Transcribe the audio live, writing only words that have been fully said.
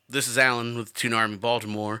This is Alan with Tune Army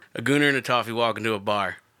Baltimore. A gooner and a toffee walk into a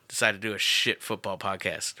bar. Decided to do a shit football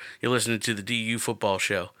podcast. You're listening to the DU Football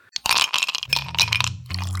Show.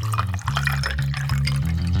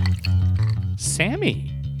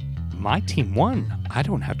 Sammy, my team won. I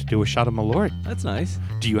don't have to do a shot of Malort. That's nice.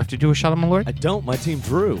 Do you have to do a shot of Malort? I don't. My team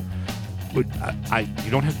drew. You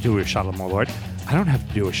don't have to do a shot of Malort. I don't have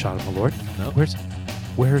to do a shot of Malort. No.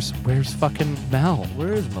 Where's fucking Mel?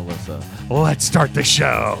 Where is Melissa? Let's start the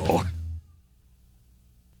show.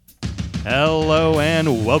 Hello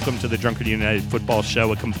and welcome to the Drunkard United Football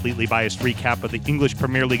Show, a completely biased recap of the English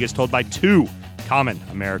Premier League as told by two common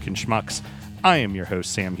American schmucks. I am your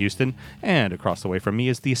host, Sam Houston, and across the way from me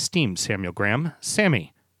is the esteemed Samuel Graham.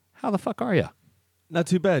 Sammy, how the fuck are you? Not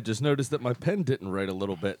too bad. Just noticed that my pen didn't write a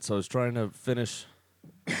little bit, so I was trying to finish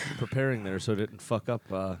preparing there so it didn't fuck up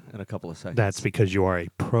in a couple of seconds. That's because you are a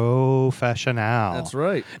professional. That's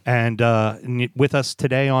right. And with us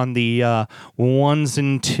today on the ones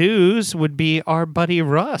and twos would be our buddy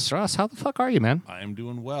Russ. Russ, how the fuck are you, man? I'm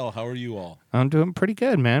doing well. How are you all? I'm doing pretty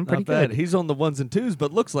good, man. Pretty Not bad. good. He's on the ones and twos,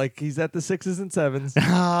 but looks like he's at the sixes and sevens.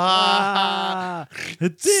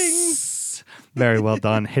 Ding! Very well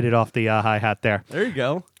done. Hit it off the hi-hat there. There you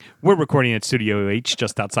go. We're recording at Studio H,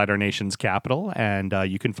 just outside our nation's capital, and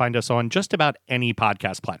you can find us on just about any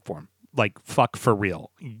podcast platform. Like, fuck for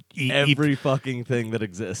real. Every fucking thing that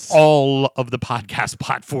exists. All of the podcast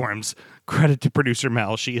platforms. Credit to producer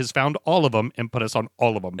Mel. She has found all of them and put us on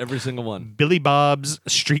all of them. Every single one. Billy Bob's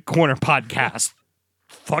Street Corner Podcast.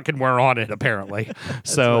 Fucking we're on it, apparently.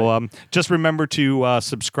 So right. Just remember to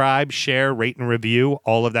subscribe, share, rate, and review.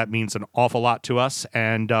 All of that means an awful lot to us.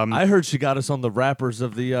 And I heard she got us on the wrappers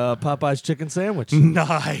of the Popeye's chicken sandwich.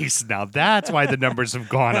 Nice. Now that's why the numbers have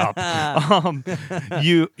gone up.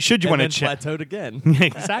 You want to chat, plateaued again.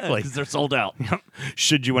 Exactly, because they're sold out.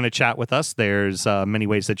 Should you want to chat with us, there's many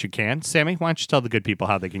ways that you can. Sammy, why don't you tell the good people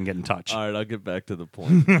how they can get in touch? All right, I'll get back to the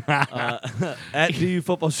point. At DU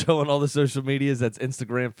Football Show on all the social medias. That's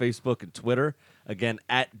Instagram, Facebook, and Twitter. Again,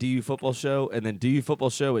 at DU Football Show, and then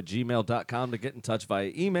dufootballshow@gmail.com to get in touch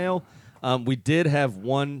via email. We did have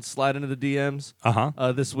one slide into the DMs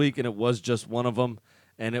this week, and it was just one of them,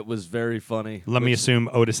 and it was very funny. Let me assume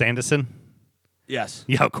Otis Anderson? Yes.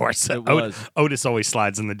 Yeah, of course. It was. Otis always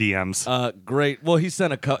slides in the DMs. Great. Well, he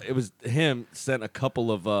sent it was him sent a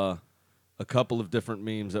couple of different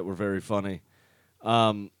memes that were very funny.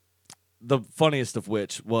 The funniest of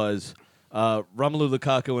which was Romelu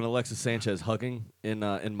Lukaku and Alexis Sanchez hugging in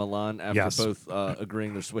Milan after both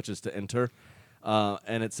agreeing their switches to enter.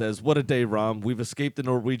 And it says, "What a day, Rom. We've escaped the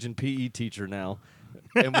Norwegian PE teacher now,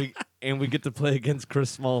 and we get to play against Chris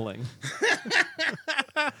Smalling."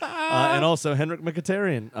 And also, Henrik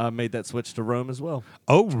Mkhitaryan made that switch to Rome as well.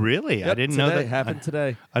 Oh, really? Yep, I didn't know that happened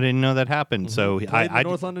today. I didn't know that happened. Mm-hmm. So Played in the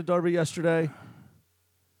North London Derby yesterday.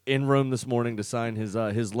 In Rome this morning to sign his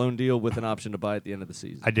loan deal with an option to buy at the end of the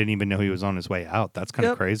season. I didn't even know he was on his way out. That's kind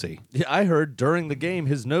of crazy. Yeah, I heard during the game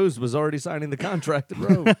his nose was already signing the contract in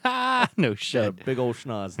Rome. No shit. Got a big old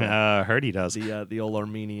schnoz. Heard he does. The old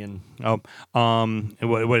Armenian.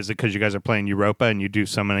 What is it? Because you guys are playing Europa and you do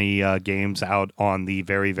so many games out on the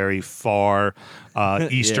very, very far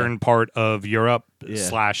eastern part of Europe /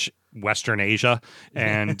 Western Asia,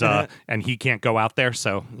 and and he can't go out there,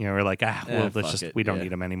 so we're like, we don't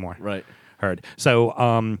need him anymore. Right. Heard. So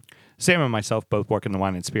Sam and myself both work in the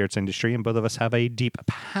wine and spirits industry, and both of us have a deep,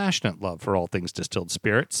 passionate love for all things distilled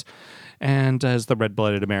spirits. And as the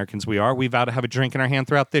red-blooded Americans we are, we vow to have a drink in our hand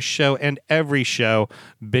throughout this show and every show.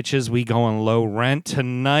 Bitches, we going low rent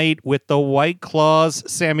tonight with the White Claws.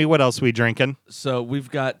 Sammy, what else we drinking? So we've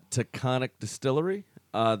got Taconic Distillery.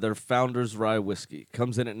 Their Founders Rye Whiskey.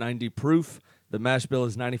 Comes in at 90 proof. The mash bill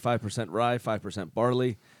is 95% rye, 5%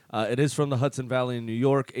 barley. It is from the Hudson Valley in New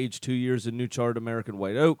York, aged 2 years in new charred American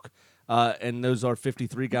white oak. And those are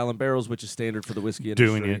 53-gallon barrels, which is standard for the whiskey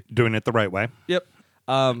industry. Doing it the right way. Yep.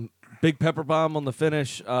 Big pepper bomb on the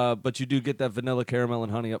finish, but you do get that vanilla, caramel,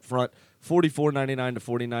 and honey up front. $44.99 to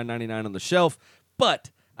 $49.99 on the shelf. But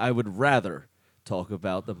I would rather talk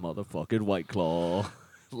about the motherfucking White Claw.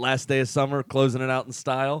 Last day of summer, closing it out in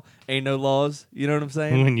style. Ain't no laws. You know what I'm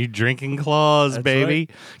saying? When you drinking claws, That's baby.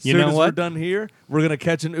 Right. You know as what? We're done here. We're going to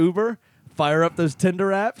catch an Uber, fire up those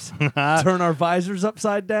Tinder apps, turn our visors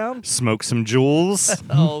upside down. Smoke some jewels.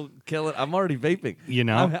 Oh, killing. I'm already vaping. You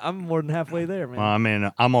know? I'm more than halfway there, man. Well, I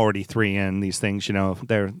mean, I'm already 3 in. These things,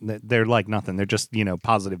 they're like nothing. They're just,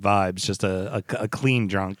 positive vibes, just a clean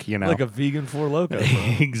drunk, Like a vegan Four Loko.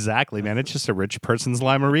 Bro. Exactly, man. It's just a rich person's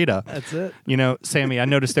limerita. That's it. Sammy, I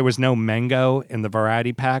noticed there was no mango in the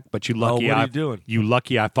variety pack, but you lucky what are you doing? You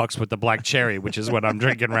lucky I fucks with the black cherry, which is what I'm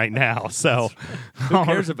drinking right now. So who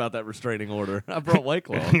cares about that restraining order? I brought White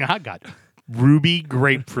Claw. I got ruby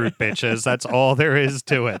grapefruit, bitches. That's all there is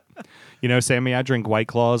to it. Sammy, I drink White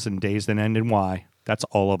Claws and Days That End in Y. That's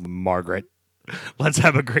all of them, Margaret. Let's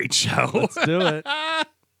have a great show. Let's do it.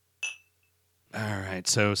 All right,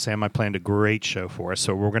 so Sam, I planned a great show for us.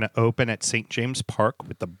 So we're going to open at St. James Park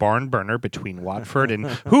with the barn burner between Watford and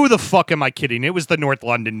who the fuck am I kidding? It was the North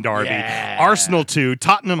London Derby. Yeah. Arsenal 2,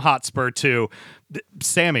 Tottenham Hotspur 2.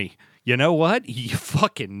 Sammy, you know what? You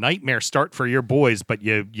fucking nightmare start for your boys, but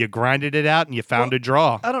you grinded it out and you found a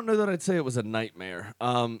draw. I don't know that I'd say it was a nightmare.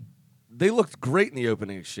 They looked great in the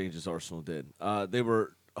opening exchanges, Arsenal did. They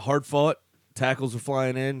were hard fought. Tackles were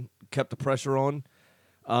flying in, kept the pressure on.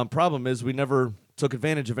 Problem is, we never took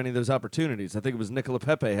advantage of any of those opportunities. I think it was Nicola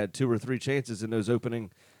Pepe had 2 or 3 chances in those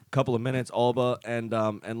opening couple of minutes. Alba and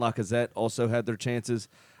Lacazette also had their chances.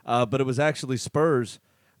 But it was actually Spurs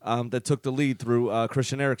that took the lead through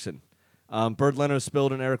Christian Eriksen. Bird Leno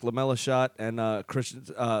spilled an Eric Lamela shot, and Eriksen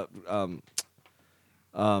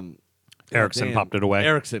popped it away.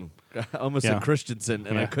 Eriksen. I almost said Christensen,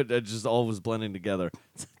 and Yeah. I just all was blending together.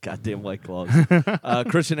 Goddamn White Claws.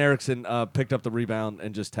 Christian Eriksen picked up the rebound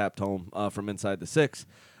and just tapped home from inside the 6.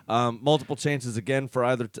 Multiple chances again for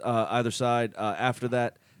either side. After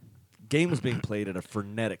that, game was being played at a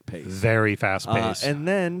frenetic pace. Very fast pace. And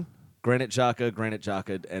then Granit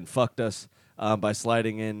Xhaka, and fucked us by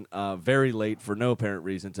sliding in very late for no apparent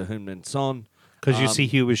reason to Heung-min Son. Because you see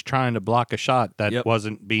he was trying to block a shot that Yep.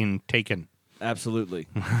 wasn't being taken. Absolutely.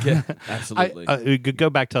 Yeah, absolutely.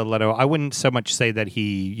 Go back to Leto. I wouldn't so much say that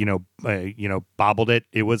he, bobbled it.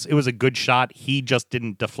 It was a good shot. He just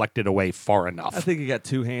didn't deflect it away far enough. I think he got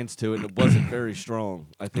 2 hands to it, and it wasn't very strong.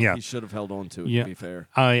 I think Yeah. he should have held on to it, Yeah. to be fair.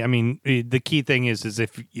 I mean, the key thing is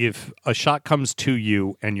if a shot comes to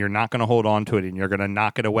you and you're not going to hold on to it and you're going to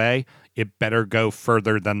knock it away, it better go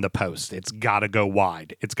further than the post. It's got to go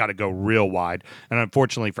wide. It's got to go real wide. And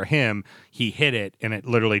unfortunately for him, he hit it, and it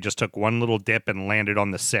literally just took one little dip and landed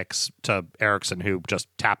on the 6 to Eriksen, who just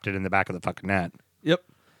tapped it in the back of the fucking net. Yep.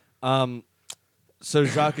 So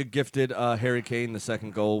Xhaka gifted Harry Kane the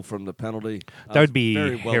second goal from the penalty. That would be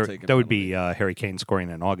very well taken penalty. Harry Kane scoring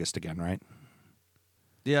in August again, right?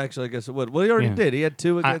 Yeah, actually, I guess it would. Well, he already did. He had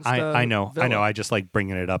 2 against I know. Villa. I just like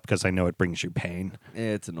bringing it up because I know it brings you pain.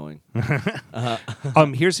 Yeah, it's annoying.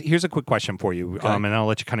 Here's a quick question for you, and I'll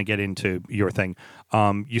let you kind of get into your thing.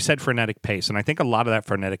 You said frenetic pace, and I think a lot of that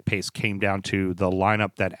frenetic pace came down to the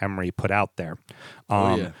lineup that Emery put out there.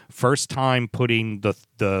 Yeah. First time putting the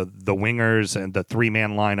wingers and the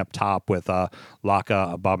 3-man line up top with Laka,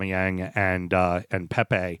 Aubameyang, and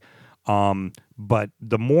Pepe. But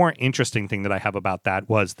the more interesting thing that I have about that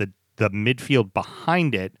was the midfield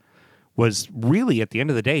behind it was really, at the end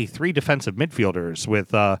of the day, 3 defensive midfielders with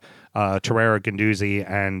Torreira, Guendouzi,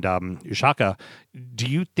 and Xhaka. Do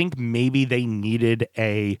you think maybe they needed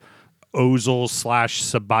a Ozil /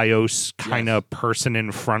 Ceballos kind of person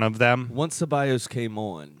in front of them? Once Ceballos came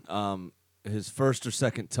on, his first or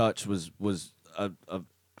second touch was a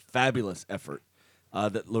fabulous effort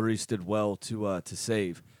that Lloris did well to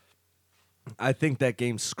save. I think that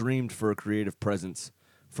game screamed for a creative presence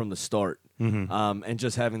from the start, and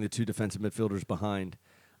just having the 2 defensive midfielders behind.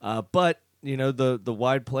 But the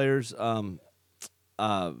wide players,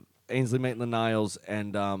 Ainsley Maitland-Niles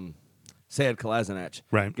and Sead Kolasinac,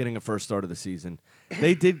 Right. getting a first start of the season.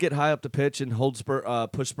 They did get high up the pitch and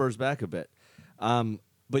push Spurs back a bit.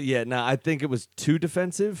 But yeah, I think it was too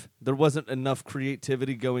defensive. There wasn't enough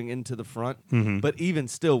creativity going into the front. But even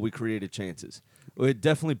still, we created chances. It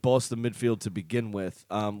definitely bossed the midfield to begin with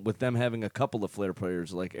them having a couple of flair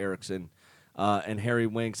players like Eriksen and Harry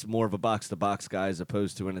Winks, more of a box-to-box guy as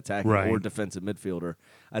opposed to an attacking or defensive midfielder.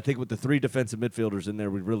 I think with the 3 defensive midfielders in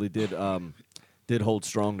there, we really did hold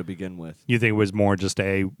strong to begin with. You think it was more just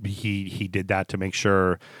he did that to make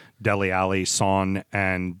sure Dele Alli, Son,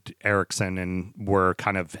 and Eriksen were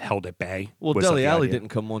kind of held at bay? Well, Dele Alli didn't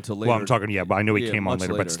come on till later. Well, I'm talking, but I know he came on much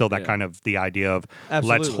later, later, but still that kind of the idea of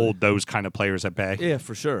Absolutely. let's hold those kind of players at bay. Yeah,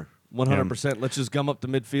 for sure. 100%. Let's just gum up the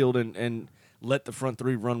midfield and let the front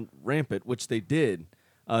 3 run rampant, which they did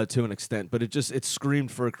to an extent. But it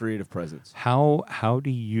screamed for a creative presence. How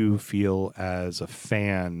do you feel as a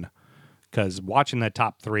fan? Because watching that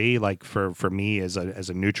top 3, like for me as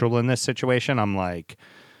a neutral in this situation, I'm like,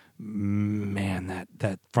 man,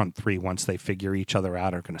 that front three, once they figure each other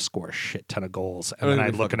out, are going to score a shit ton of goals. And They're then I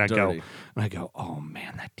gonna be look and fucking I dirty. go, oh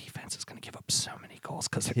man, that defense is going to give up so many goals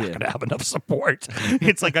because they're not going to have enough support.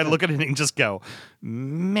 It's like I look at it and just go,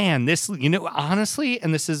 man, this, honestly,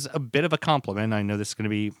 and this is a bit of a compliment. I know this is going to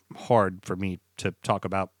be hard for me to talk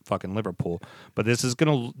about fucking Liverpool, but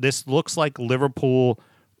this looks like Liverpool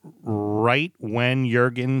right when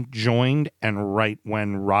Jurgen joined and right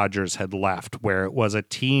when Rodgers had left, where it was a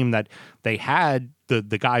team that they had the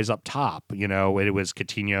guys up top. It was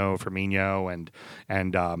Coutinho, Firmino,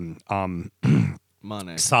 and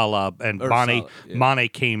Mane. Salah and Or Mane. Salah, yeah. Mane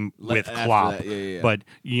came with After Klopp, that, yeah. but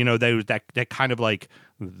that kind of like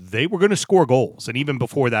they were going to score goals, and even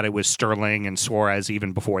before that, it was Sterling and Suarez.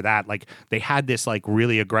 Even before that, like they had this like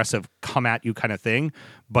really aggressive come at you kind of thing,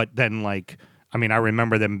 but then like. I mean, I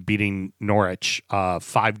remember them beating Norwich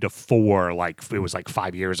 5-4, like it was like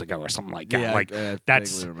 5 years ago or something like that. Yeah, like I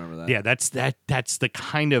that's vaguely remember that. yeah, that's the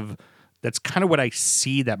kind of what I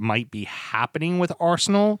see that might be happening with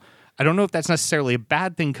Arsenal. I don't know if that's necessarily a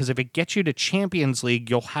bad thing because if it gets you to Champions League,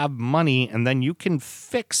 you'll have money and then you can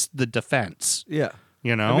fix the defense. Yeah.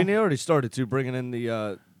 You know, I mean, they already started to bringing in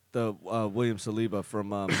the William Saliba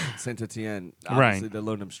from Saint Etienne. Obviously, they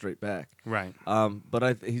loaned him straight back. right?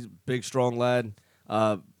 But he's a big, strong lad.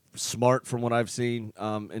 Smart from what I've seen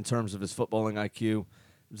in terms of his footballing IQ.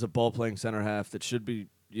 He's a ball-playing center half that should be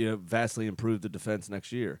vastly improve the defense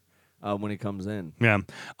next year when he comes in. Yeah.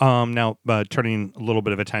 Now, turning a little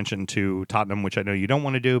bit of attention to Tottenham, which I know you don't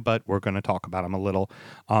want to do, but we're going to talk about him a little.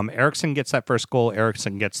 Eriksson gets that first goal.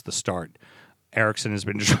 Eriksson gets the start. Eriksson has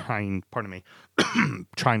been trying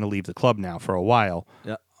to leave the club now for a while.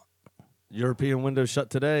 Yeah. European window shut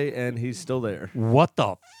today, and he's still there. What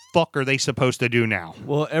the fuck are they supposed to do now?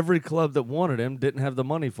 Well, every club that wanted him didn't have the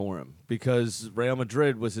money for him because Real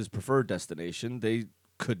Madrid was his preferred destination. They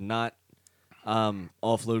could not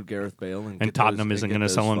offload Gareth Bale, and Tottenham isn't going to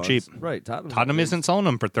sell him cheap. Right, Tottenham isn't selling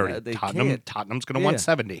him for 30. Can't. Tottenham's going to want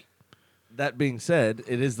 70. That being said,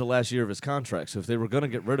 it is the last year of his contract, so if they were going to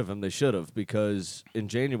get rid of him, they should have, because in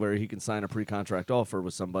January he can sign a pre-contract offer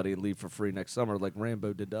with somebody and leave for free next summer like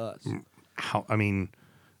Rambo did to us.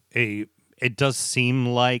 It does seem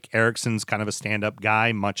like Eriksson's kind of a stand-up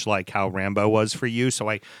guy, much like how Rambo was for you, so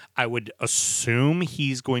I would assume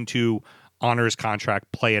he's going to honor his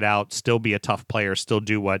contract, play it out, still be a tough player, still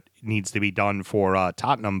do what needs to be done for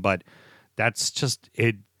Tottenham, but that's just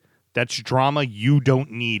it. That's drama you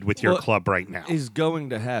don't need with your club right now. He's going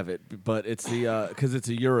to have it, but it's because it's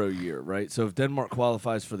a Euro year, right? So if Denmark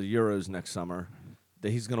qualifies for the Euros next summer,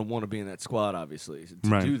 he's going to want to be in that squad, obviously.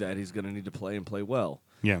 To do that, he's going to need to play and play well.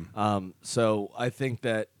 Yeah. So I think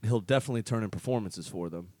that he'll definitely turn in performances for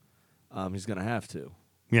them. He's going to have to.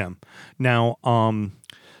 Yeah. Now,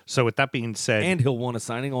 so with that being said... And he'll want a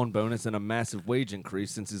signing-on bonus and a massive wage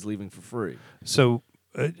increase since he's leaving for free. So...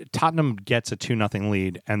 Tottenham gets a 2-0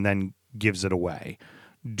 lead and then gives it away.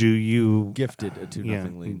 Do you gifted a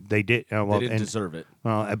 2-0 lead? They did. They didn't deserve it.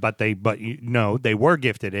 They were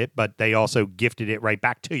gifted it, but they also gifted it right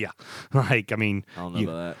back to you. Like, I mean, I don't know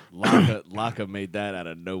about that. Laka made that out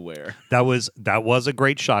of nowhere. That was a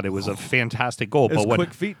great shot. It was a fantastic goal. It was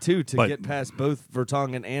quick feet too to get past both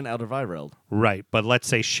Vertonghen and Alderweireld. Right, but let's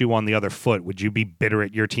say shoe on the other foot. Would you be bitter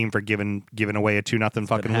at your team for giving away a 2-0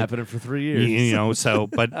 fucking? Been happening for 3 years. So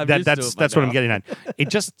but that's what I'm getting at. It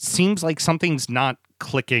just seems like something's not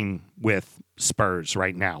clicking with Spurs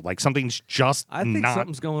right now. Like something's just I think not.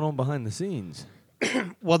 something's going on behind the scenes.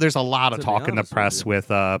 Well, there's a lot of talk in the honest press with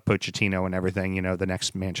Pochettino and everything. The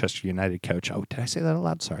next Manchester United coach. Oh, did I say that out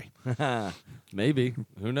loud? Sorry. Maybe.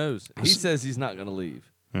 Who knows? He says he's not going to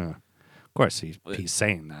leave. Yeah. Of course, he's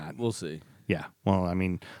saying that. We'll see. Yeah. Well, I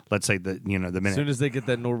mean, let's say that the minute as soon as they get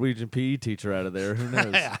that Norwegian PE teacher out of there, who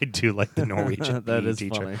knows? I do like the Norwegian that PE is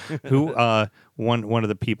teacher. funny. Who one of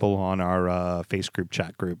the people on our face group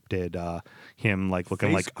chat group did him like looking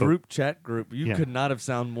face like group chat group. You could not have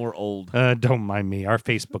sound more old. Don't mind me. Our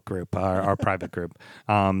Facebook group, our private group,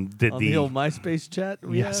 did on the old MySpace chat.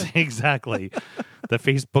 Yes, exactly. The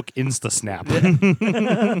Facebook Insta Snap.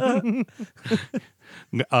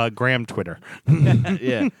 Graham Twitter.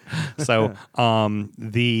 Yeah. So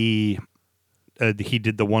he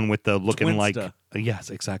did the one with the looking Twinsta. like yes,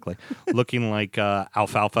 exactly. Looking like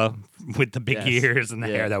alfalfa with the big ears and the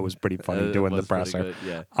hair. That was pretty funny doing the presser.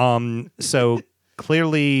 Good, yeah. So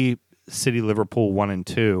clearly City, Liverpool 1 and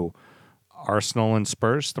 2, Arsenal and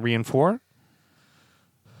Spurs 3 and 4.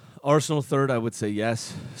 Arsenal third, I would say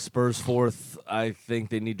yes. Spurs fourth. I think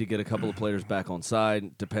they need to get a couple of players back on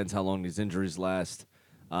side. Depends how long these injuries last.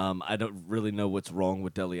 I don't really know what's wrong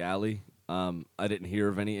with Dele Alli. I didn't hear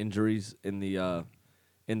of any injuries in the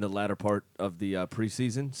in the latter part of the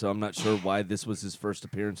preseason, so I'm not sure why this was his first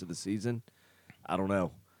appearance of the season. I don't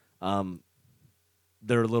know.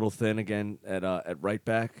 They're a little thin again at right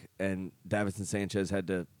back, and Davinson Sanchez had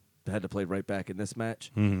to play right back in this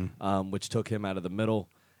match, which took him out of the middle.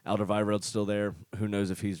 Alderweireld's still there. Who knows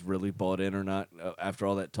if he's really bought in or not after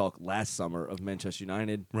all that talk last summer of Manchester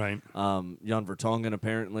United. Right. Jan Vertonghen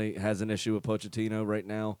apparently has an issue with Pochettino right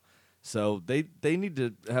now. So they need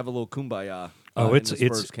to have a little kumbaya in this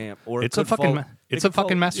first camp. Or it's a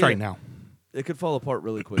fucking mess right now. It could fall apart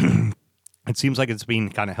really quickly. It seems like it's being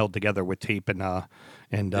kind of held together with tape and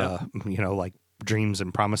like dreams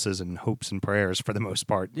and promises and hopes and prayers for the most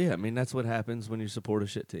part. Yeah, I mean, that's what happens when you support a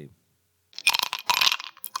shit team.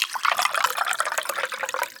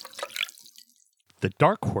 The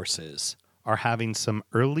dark horses are having some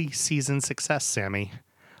early season success, Sammy.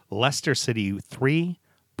 Leicester City 3,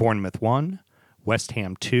 Bournemouth 1, West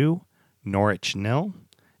Ham 2, Norwich 0,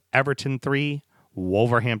 Everton 3,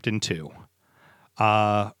 Wolverhampton 2.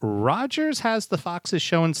 Rodgers has the Foxes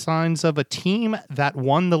showing signs of a team that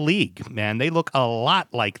won the league, man. They look a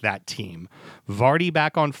lot like that team. Vardy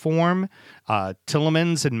back on form.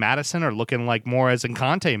 Tielemans and Madison are looking like more as in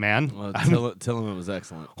Conte, man. Well, Tielemans was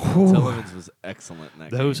excellent. Tielemans was excellent in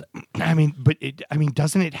that game.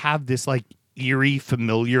 Doesn't it have this like eerie,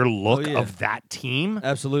 familiar look of that team?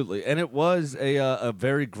 Absolutely. And it was a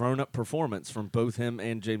very grown-up performance from both him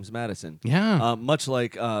and James Madison. Yeah. Much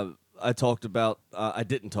like I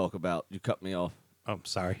didn't talk about, you cut me off. Oh,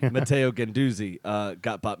 sorry. Matteo Guendouzi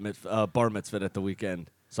got bar mitzvah at the weekend.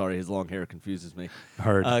 Sorry, his long hair confuses me.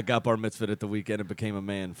 Heard. Got bar mitzvah at the weekend and became a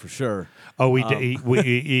man for sure. Oh, it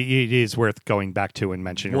is worth going back to and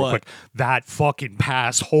mentioning real quick. That fucking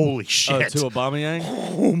pass, holy shit. To Aubameyang?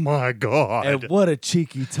 Oh, my God. And what a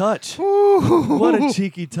cheeky touch. What a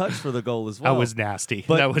cheeky touch for the goal as well. That was nasty.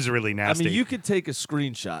 But, that was really nasty. I mean, you could take a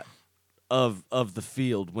screenshot of the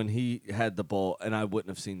field when he had the ball, and I wouldn't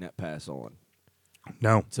have seen that pass on.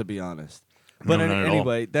 No. To be honest. But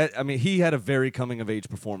anyway, he had a very coming of age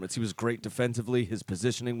performance. He was great defensively. His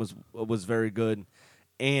positioning was very good,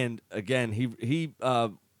 and again, he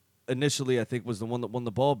initially I think was the one that won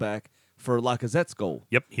the ball back for Lacazette's goal.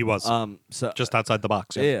 Yep, he was. So just outside the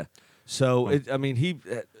box. Yeah. So he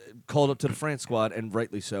called up to the France squad, and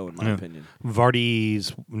rightly so, in my opinion.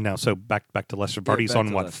 Vardy's now. So back to Leicester. Vardy's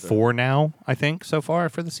on what, Leicester. 4 now? I think so far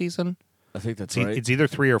for the season. I think that's right. It's either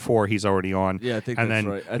 3 or 4 he's already on. Yeah, I think and that's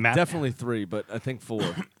then right. Definitely 3, but I think 4.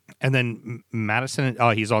 And then Madison,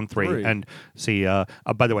 he's on 3. And see,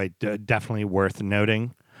 by the way, definitely worth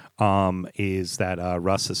noting is that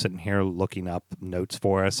Russ is sitting here looking up notes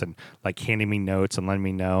for us and like handing me notes and letting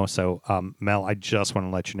me know. So, Mel, I just want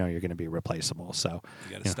to let you know you're going to be replaceable. So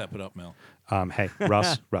you got to step it up, Mel. Hey,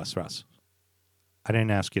 Russ. I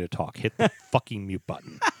didn't ask you to talk. Hit the fucking mute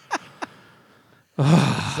button.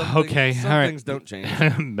 Okay, some all right. things don't change.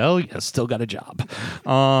 Mel, you still got a job.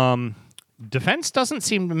 Defense doesn't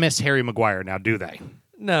seem to miss Harry Maguire now, do they?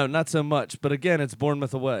 No, not so much. But again, it's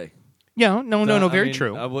Bournemouth away. Yeah, no, very mean,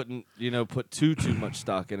 true. I wouldn't, put too much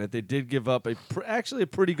stock in it. They did give up actually a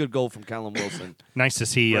pretty good goal from Callum Wilson. Nice to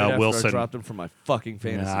see right after Wilson. I dropped him from my fucking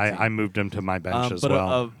fantasy team. I moved him to my bench as but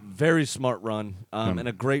well. a very smart run and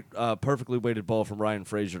a great, perfectly weighted ball from Ryan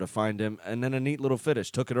Fraser to find him, and then a neat little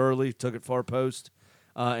finish. Took it early, took it far post,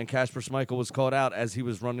 and Kasper Schmeichel was caught out as he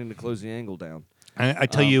was running to close the angle down. I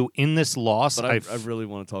tell you, in this loss, but I really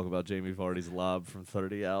want to talk about Jamie Vardy's lob from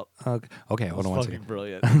 30 out. Okay, hold on one second. Fucking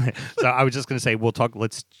brilliant. So I was just going to say,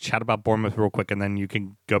 let's chat about Bournemouth real quick, and then you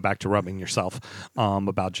can go back to rubbing yourself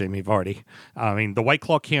about Jamie Vardy. I mean, the White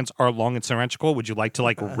Claw cans are long and symmetrical. Would you like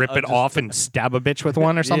to rip it off and stab a bitch with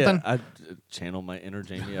one or something? Yeah, I channel my inner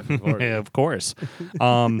Jamie F. Vardy. Yeah, of course.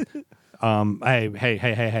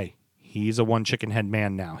 Hey. He's a one chicken head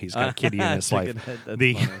man now. He's got a kitty in his life.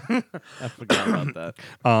 Funny. I forgot about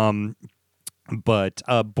that. But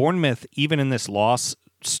Bournemouth, even in this loss,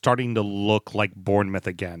 starting to look like Bournemouth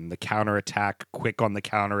again. The counterattack, quick on the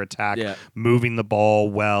counterattack, moving the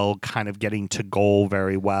ball well, kind of getting to goal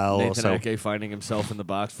very well. Nathan Ake finding himself in the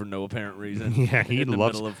box for no apparent reason. Yeah, he in the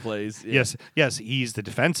loves middle of plays. Yeah. Yes, he's the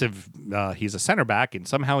defensive. He's a center back, and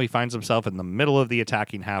somehow he finds himself in the middle of the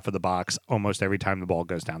attacking half of the box almost every time the ball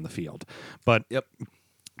goes down the field.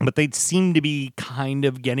 But they seem to be kind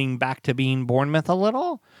of getting back to being Bournemouth a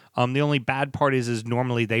little. The only bad part is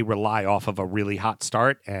normally they rely off of a really hot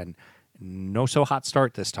start, and no so hot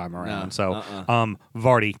start this time around.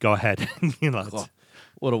 Vardy, go ahead.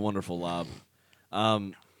 What a wonderful lob.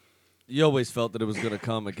 You always felt that it was going to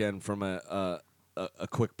come again from a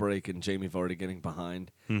quick break and Jamie Vardy getting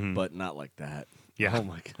behind, but not like that. Yeah. Oh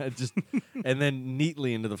my God! And then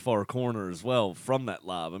neatly into the far corner as well from that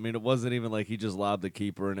lob. I mean, it wasn't even like he just lobbed the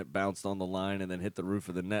keeper and it bounced on the line and then hit the roof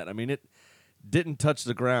of the net. I mean, it didn't touch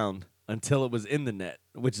the ground until it was in the net,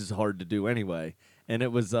 which is hard to do anyway. And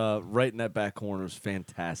it was right in that back corner. It was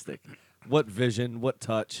fantastic. What vision, what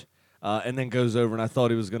touch. And then goes over, and I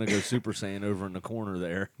thought he was going to go Super Saiyan over in the corner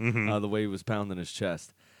there, the way he was pounding his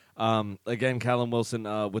chest. Again, Callum Wilson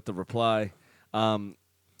with the reply. And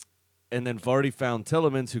then Vardy found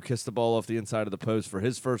Tielemans, who kissed the ball off the inside of the post for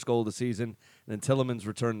his first goal of the season. And then Tielemans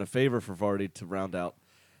returned the favor for Vardy to round out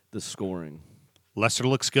the scoring. Leicester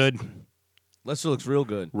looks good. Leicester looks real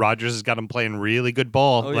good. Rodgers has got him playing really good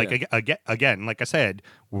ball. Oh, like yeah. again, like I said,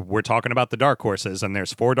 we're talking about the dark horses, and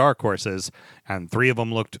there's 4 dark horses, and 3 of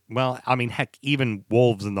them looked well. I mean, heck, even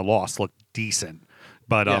Wolves in the loss looked decent.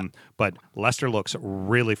 But but Leicester looks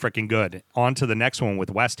really freaking good. On to the next one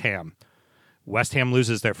with West Ham. West Ham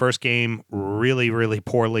loses their first game really, really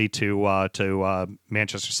poorly to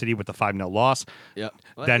Manchester City with the 5-0 loss. Yep.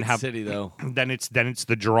 Well, Then it's have City though. Then it's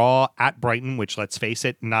the draw at Brighton, which, let's face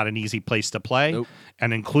it, not an easy place to play. Nope.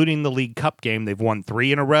 And including the League Cup game, they've won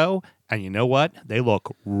 3 in a row. And you know what? They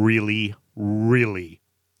look really, really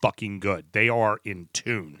fucking good. They are in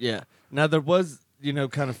tune. Yeah. Now there was,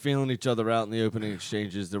 kind of feeling each other out in the opening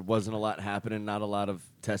exchanges. There wasn't a lot happening, not a lot of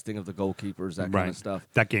testing of the goalkeepers, that kind of stuff.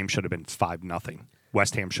 That game should have been 5-0.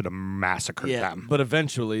 West Ham should have massacred them. But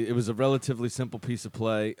eventually it was a relatively simple piece of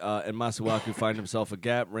play, and Masuaku found himself a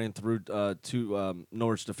gap, ran through 2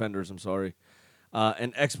 Norwich defenders,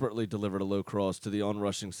 and expertly delivered a low cross to the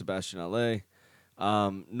onrushing Sebastian Haller.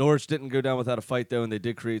 Norwich didn't go down without a fight, though, and they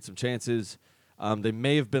did create some chances. They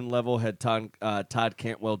may have been level had Todd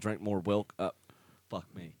Cantwell drank more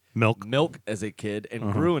milk as a kid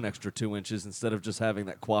and grew an extra 2 inches instead of just having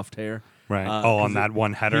that coiffed hair. Right. On that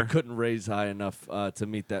one header. He couldn't raise high enough to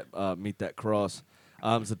meet that cross.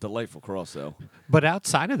 It was a delightful cross, though. But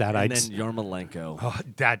outside of that, then Yarmolenko.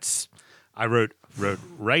 I wrote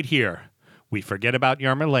right here. We forget about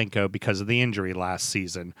Yarmolenko because of the injury last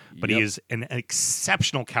season, but he is an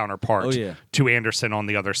exceptional counterpart to Anderson on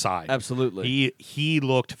the other side. Absolutely. He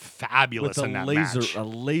looked fabulous in that match. A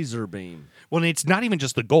laser beam. Well, it's not even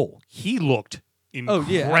just the goal. He looked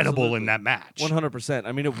incredible in that match. 100%.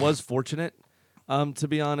 I mean, it was fortunate, to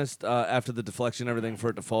be honest, after the deflection and everything, for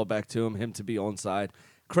it to fall back to him to be onside.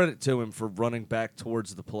 Credit to him for running back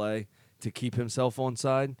towards the play to keep himself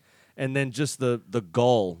onside. And then just the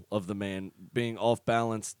gall of the man being off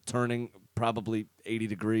balance, turning probably 80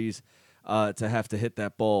 degrees to have to hit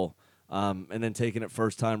that ball, and then taking it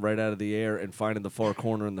first time right out of the air and finding the far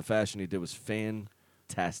corner in the fashion he did was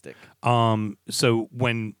fantastic. So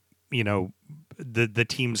when, the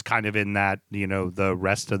team's kind of in that, the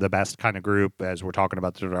rest of the best kind of group, as we're talking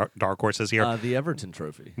about the dark horses here. The Everton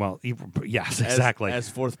Trophy. Well, yes, exactly. As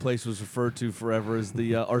 4th place was referred to forever as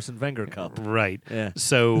the Arsene Wenger Cup. Right. Yeah.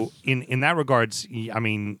 So in that regards, I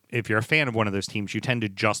mean, if you're a fan of one of those teams, you tend to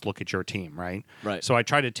just look at your team, right? Right. So I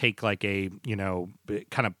try to take like a,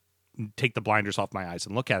 kind of take the blinders off my eyes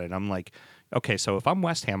and look at it. I'm like, okay, so if I'm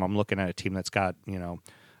West Ham, I'm looking at a team that's got,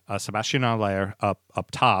 Sebastian Haller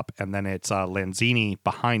up top, and then it's Lanzini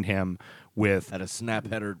behind him with had a snap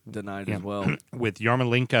header denied as well, with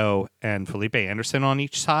Yarmolenko and Felipe Anderson on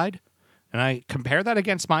each side, and I compare that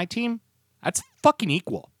against my team. That's fucking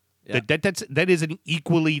equal. Yeah. That is an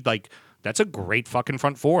equally that's a great fucking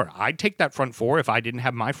front 4. I'd take that front 4 if I didn't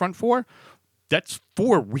have my front 4. That's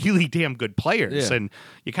 4 really damn good players, yeah. And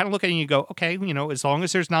you kind of look at it and you go, okay, as long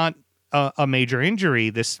as there's not a major injury,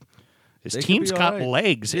 this team's got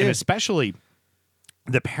legs, and especially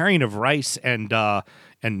the pairing of Rice and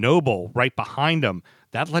Noble right behind them.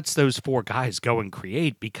 That lets those 4 guys go and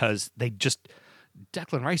create because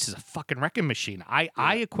Declan Rice is a fucking wrecking machine. I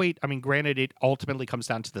equate. I mean, granted, it ultimately comes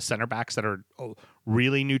down to the center backs that are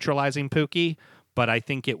really neutralizing Pookie, but I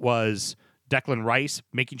think it was Declan Rice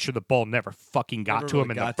making sure the ball never fucking got to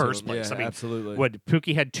him in the first place. Yeah, I mean, absolutely.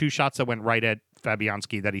 Pookie had 2 shots that went right at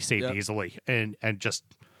Fabianski that he saved easily, and just.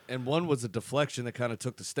 And one was a deflection that kind of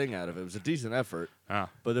took the sting out of it. It was a decent effort,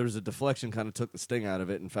 but there was a deflection kind of took the sting out of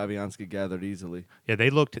it, and Fabianski gathered easily. Yeah, they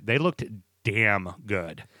looked damn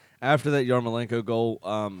good. After that Yarmolenko goal,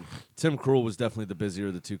 Tim Krul was definitely the busier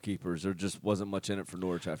of the 2 keepers. There just wasn't much in it for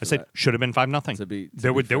Norwich after that. Should have been 5-0.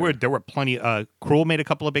 There were plenty. Krul made a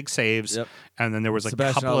couple of big saves, and then there was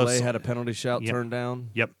Sebastian couple Haller of had a penalty shout turned down.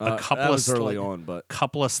 Yep, a couple that of was early on, but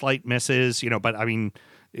couple of slight misses. But I mean,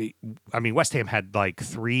 West Ham had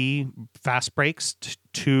 3 fast breaks,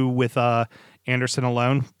 2 with Anderson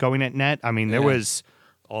alone going at net. I mean, there was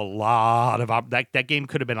a lot of that game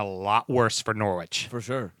could have been a lot worse for Norwich. For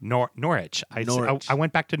sure. Norwich. Norwich. I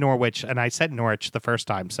went back to Norwich, and I said Norwich the first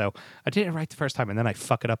time, so I did it right the first time, and then I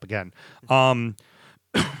fuck it up again.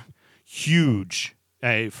 Huge.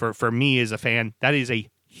 For me as a fan, that is a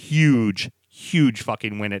huge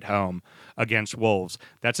fucking win at home against Wolves.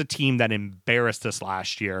 That's a team that embarrassed us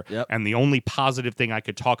last year, Yep. and the only positive thing I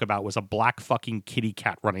could talk about was a black fucking kitty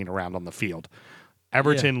cat running around on the field.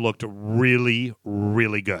 Everton looked really,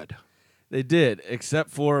 really good. They did, except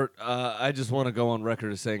for I just want to go on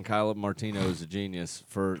record as saying Kyle Martino is a genius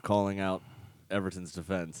for calling out Everton's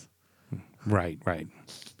defense. Right.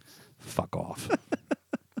 Fuck off.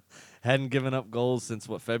 Hadn't given up goals since,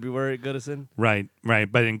 February at Goodison? Right.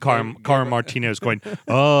 But in Car Martino's going,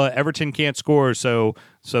 oh, Everton can't score, so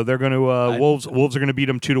they're going to Wolves are going to beat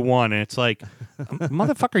them 2-1, and it's like,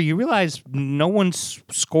 motherfucker, you realize no one's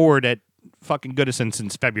scored at fucking Goodison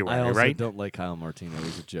since February, I also right? don't like Kyle Martino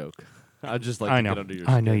as a joke. I just like I to know. get under your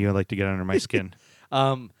skin. I know you like to get under my skin.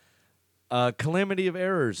 Calamity of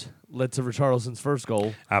errors led to Richarlison's first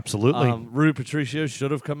goal. Absolutely. Rui Patricio should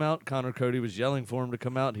have come out. Connor Cody was yelling for him to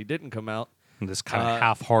come out. He didn't come out. This kind of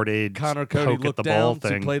half-hearted Connor Cody poke at looked the ball down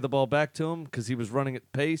thing. to play the ball back to him because he was running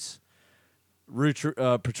at pace.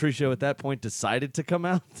 Patricio at that point decided to come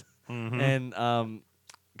out, and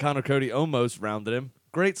Connor Cody almost rounded him.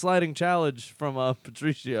 Great sliding challenge from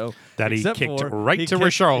Patricio. That he except kicked for right he to kicked-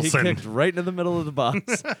 Richarlison. He kicked right into the middle of the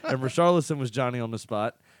box, and Richarlison was Johnny on the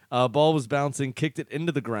spot. Ball was bouncing, kicked it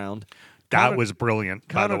into the ground. That was brilliant,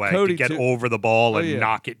 by the Connor way, Cody to get too. over the ball Oh, and yeah.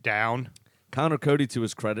 knock it down. Connor Cody, to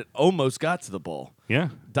his credit, almost got to the ball. Yeah.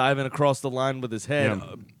 Diving across the line with his head,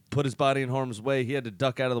 Yeah. put his body in harm's way. He had to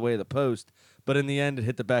duck out of the way of the post, but in the end, it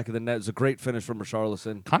hit the back of the net. It was a great finish from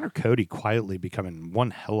Richarlison. Connor Cody quietly becoming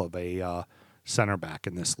one hell of a center back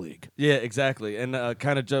in this league. Yeah, exactly, and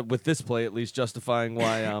kind of with this play at least justifying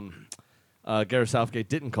why Gareth Southgate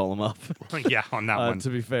didn't call him up. Yeah, on that one. To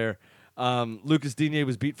be fair, Lucas Digne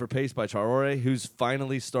was beat for pace by Traore, who's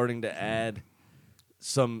finally starting to add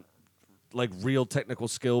some real technical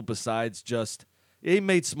skill besides just he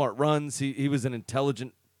made smart runs. He was an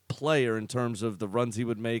intelligent player in terms of the runs he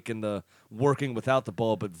would make and the working without the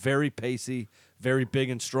ball, but very pacey, very big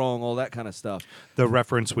and strong, all that kind of stuff. The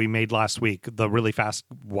reference we made last week, the really fast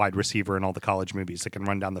wide receiver in all the college movies that can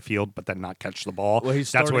run down the field but then not catch the ball. Well,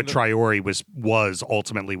 he's That's what starting Traore was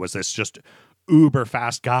ultimately, was this just uber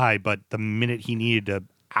fast guy, but the minute he needed to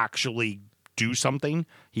actually do something,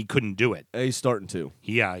 he couldn't do it. He's starting to.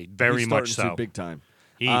 Yeah, very He's much starting so. to big time.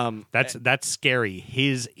 That's scary.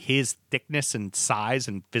 His thickness and size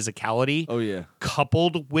and physicality. Oh yeah.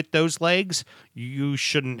 Coupled with those legs, you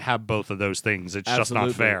shouldn't have both of those things. It's Absolutely.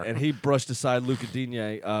 just not fair. And he brushed aside Luca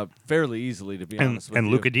Digne fairly easily, to be honest with and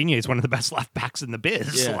you. Luca Digne is one of the best left backs in the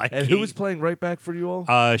biz. Yeah. Like, and who was playing right back for you all?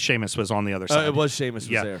 Seamus was on the other side. It was Seamus was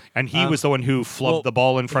yeah, there. and he was the one who flubbed the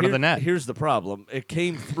ball in front of the net. Here's the problem. It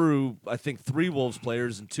came through, I think, 3 Wolves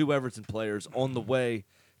players and 2 Everton players on the way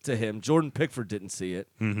to him. Jordan Pickford didn't see it,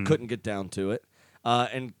 couldn't get down to it.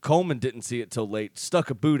 And Coleman didn't see it till late, stuck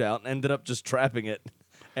a boot out, and ended up just trapping it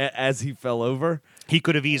as he fell over. He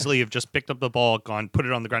could have easily have just picked up the ball, gone, put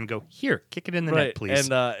it on the ground, and go, here, kick it in the net, please.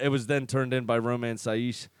 And it was then turned in by Roman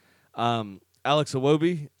Saish. Alex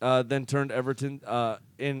Iwobi then turned Everton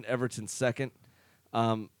in Everton's second.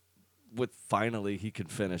 With finally he could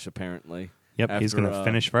finish, apparently. Yep, he's going to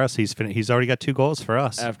finish for us. He's already got 2 goals for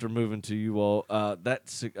us. After moving to you all, that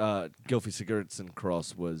Gylfi Sigurdsson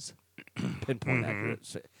cross was pinpoint accurate.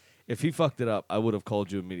 So if he fucked it up, I would have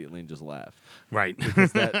called you immediately and just laughed. Right.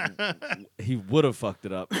 Because he would have fucked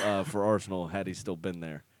it up for Arsenal had he still been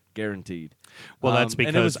there. Guaranteed. Well, that's and it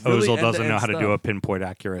because was really Ozil doesn't know end-to-end how to do stuff. a pinpoint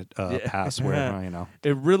accurate pass where,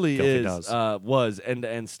 It really Gylfi was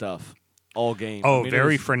end-to-end stuff all game. Oh, I mean, it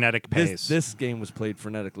very was- frenetic pace. This game was played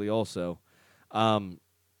frenetically also.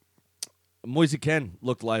 Moise Kean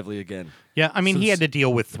looked lively again. Yeah, I mean, So he had to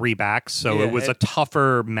deal with 3 backs, so Yeah, it was a and-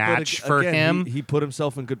 tougher But match for again, him. He put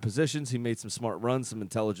himself in good positions. He made some smart runs, some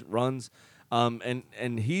intelligent runs.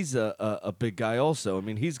 And he's a big guy also. I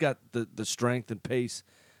mean, he's got the strength and pace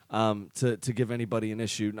to give anybody an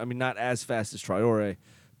issue. I mean, not as fast as Traore,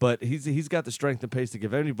 but he's got the strength and pace to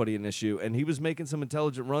give anybody an issue. And he was making some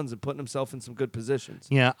intelligent runs and putting himself in some good positions.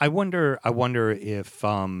 Yeah, I wonder if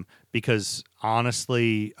because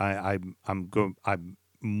honestly, I'm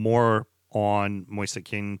more on Moise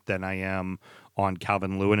Kean than I am on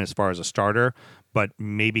Calvin Lewin as far as a starter. But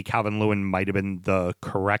maybe Calvin Lewin might have been the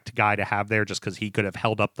correct guy to have there just because he could have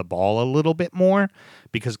held up the ball a little bit more.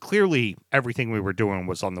 Because clearly everything we were doing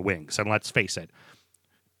was on the wings. And let's face it,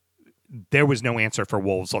 there was no answer for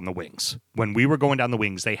Wolves on the wings. When we were going down the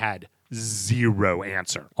wings, they had zero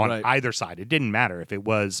answer on Right. either side. It didn't matter if it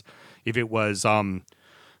was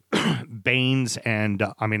Baines and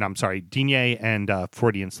Digne and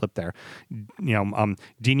Freudian slip there.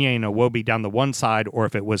 Digne and Iwobi down the one side, or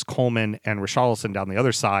if it was Coleman and Richarlison down the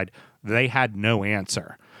other side, they had no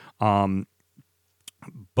answer.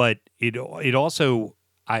 But it also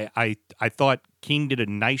I thought King did a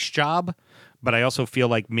nice job, but I also feel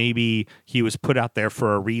like maybe he was put out there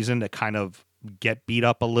for a reason to kind of get beat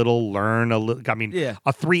up a little, learn a little. I mean, Yeah.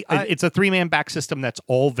 It's a 3-man back system that's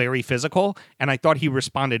all very physical, and I thought he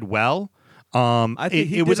responded well. I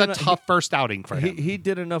think it was a tough first outing for him. He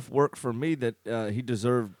did enough work for me that he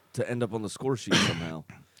deserved to end up on the score sheet somehow.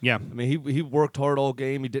 Yeah. I mean, he worked hard all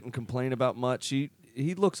game. He didn't complain about much.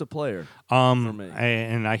 He looks a player for me.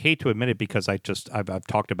 And I hate to admit it because I've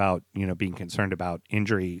talked about being concerned about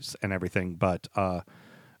injuries and everything, but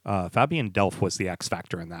Fabian Delph was the X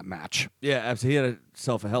factor in that match. Yeah, absolutely. He had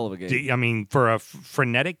himself a hell of a game. I mean, for a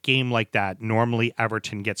frenetic game like that, normally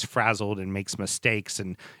Everton gets frazzled and makes mistakes,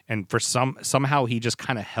 and for somehow he just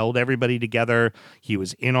kind of held everybody together. He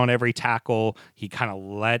was in on every tackle. He kind of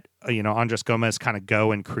let Andres Gomez kind of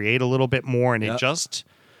go and create a little bit more, and it just.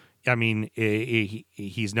 I mean,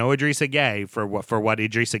 he's no Idrissa Gueye for what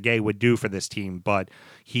Idrissa Gueye would do for this team, but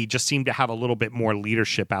he just seemed to have a little bit more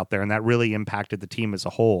leadership out there, and that really impacted the team as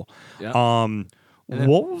a whole. Yeah.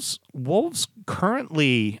 Wolves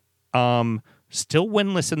currently still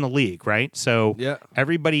winless in the league, right? So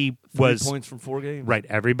everybody 3 points from 4 games. Right.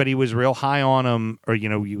 Everybody was real high on them, or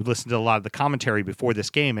you listen to a lot of the commentary before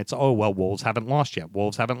this game. It's Wolves haven't lost yet.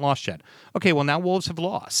 Okay, well now Wolves have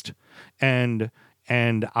lost, and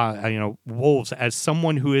Wolves, as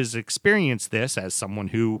someone who has experienced this, as someone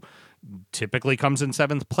who typically comes in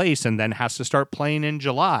 7th place and then has to start playing in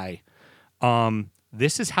July,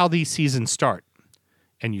 this is how these seasons start.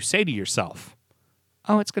 And you say to yourself,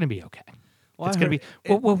 it's going to be okay. It's going to be.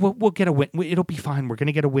 We'll get a win. It'll be fine. We're going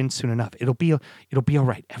to get a win soon enough. It'll be all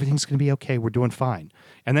right. Everything's going to be okay. We're doing fine.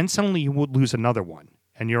 And then suddenly you would lose another one,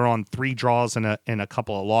 and you're on 3 draws and a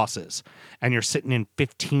couple of losses, and you're sitting in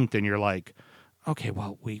 15th, and you're like, okay,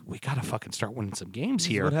 well, we got to fucking start winning some games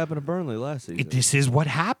here. What happened to Burnley last season? This is what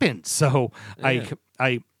happened. So I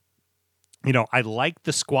like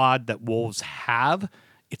the squad that Wolves have.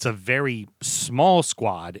 It's a very small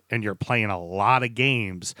squad, and you're playing a lot of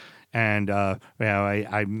games. And I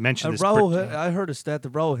mentioned this. I heard a stat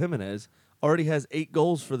that Raul Jimenez already has 8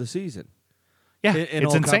 goals for the season. Yeah, in it's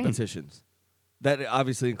all insane. Competitions. That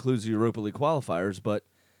obviously includes the Europa League qualifiers, but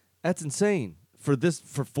that's insane for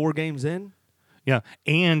 4 games in. Yeah,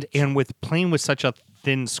 and with playing with such a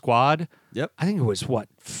thin squad, yep. I think it was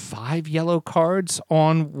 5 yellow cards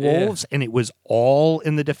on Wolves, and it was all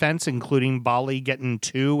in the defense, including Bali getting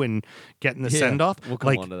 2 and getting the send off. We'll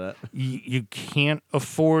come on to that. You can't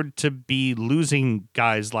afford to be losing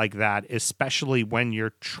guys like that, especially when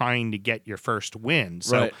you're trying to get your first win.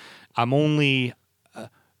 So right. I'm only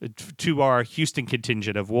to our Houston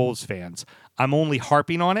contingent of Wolves fans, I'm only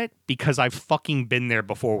harping on it because I've fucking been there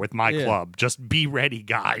before with my club. Just be ready,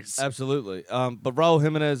 guys. Absolutely. But Raul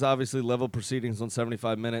Jimenez obviously leveled proceedings on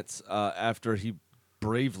 75 minutes after he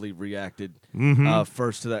bravely reacted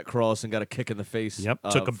first to that cross and got a kick in the face. Yep,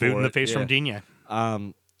 took a boot in the face from Digne.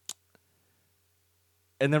 And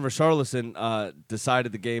then Richarlison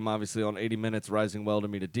decided the game, obviously, on 80 minutes, rising well to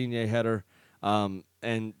meet a Digne header.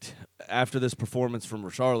 And after this performance from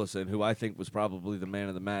Richarlison, who I think was probably the man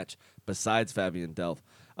of the match besides Fabian Delph,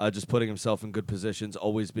 just putting himself in good positions,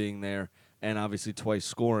 always being there, and obviously twice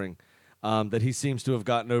scoring, that he seems to have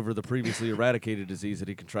gotten over the previously eradicated disease that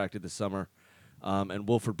he contracted this summer. And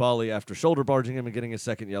Wilfred Bali, after shoulder barging him and getting his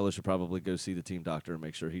second yellow, should probably go see the team doctor and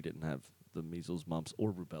make sure he didn't have the measles, mumps,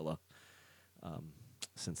 or rubella,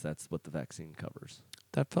 since that's what the vaccine covers.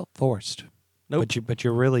 That felt forced. Nope. But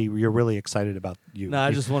you're really excited about you. No,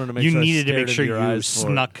 I just wanted to make you sure needed to make sure you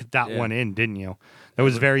snuck snuck that one in, didn't you? That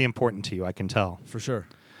was very important to you, I can tell. For sure.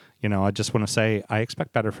 I just want to say I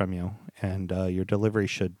expect better from you, and your delivery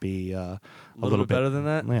should be a little bit better than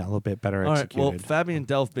that. Yeah, a little bit better All executed. right. Well, Fabian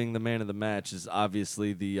Delph being the man of the match is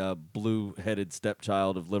obviously the blue-headed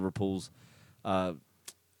stepchild of Liverpool's.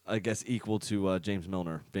 I guess equal to James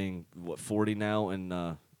Milner, being 40 now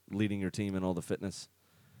and leading your team in all the fitness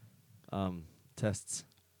tests.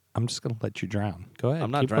 I'm just going to let you drown. Go ahead. I'm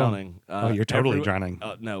not drowning. You're totally drowning.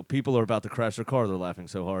 No, people are about to crash their car. They're laughing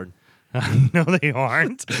so hard. No, they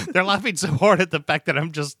aren't. They're laughing so hard at the fact that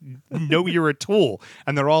I'm just know you're a tool,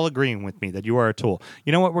 and they're all agreeing with me that you are a tool.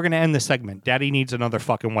 You know what? We're going to end this segment. Daddy needs another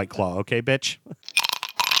fucking White Claw. Okay, bitch?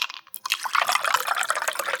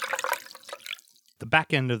 The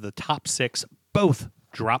back end of the top 6 both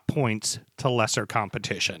drop points to lesser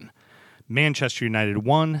competition. Manchester United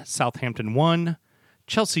 1, Southampton 1,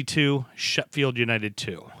 Chelsea 2, Sheffield United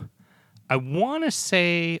 2. I want to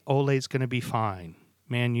say Ole's going to be fine.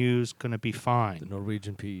 Man U's going to be The fine.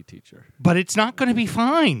 Norwegian PE teacher. But it's not going to be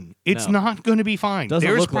fine. It's No. not going to be fine. Doesn't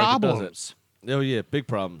There's look like it, does it? problems. Oh, yeah, big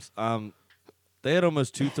problems. They had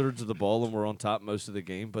almost 2/3 of the ball and were on top most of the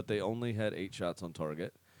game, but they only had 8 shots on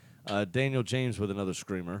target. Daniel James with another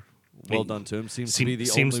screamer. Well done to him. Seems to be the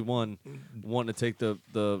only one wanting to take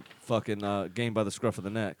the fucking game by the scruff of the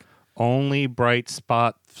neck. Only bright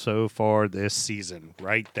spot so far this season,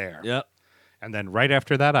 right there. Yep. And then right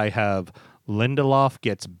after that, I have Lindelof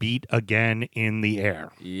gets beat again in the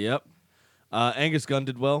air. Yep. Angus Gunn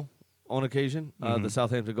did well on occasion, the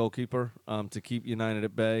Southampton goalkeeper, to keep United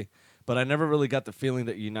at bay. But I never really got the feeling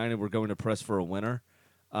that United were going to press for a winner.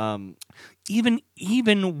 Even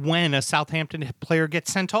when a Southampton player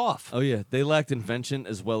gets sent off. Oh, yeah. They lacked invention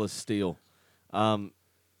as well as steel.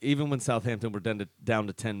 Even when Southampton were down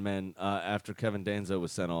to 10 men after Kevin Danzo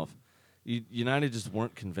was sent off, United just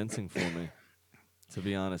weren't convincing for me, to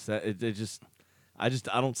be honest. I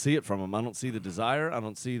don't see it from them. I don't see the desire. I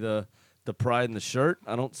don't see the pride in the shirt.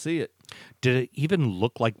 I don't see it. Did it even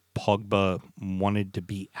look like Pogba wanted to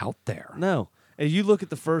be out there? No. And you look at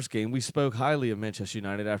the first game. We spoke highly of Manchester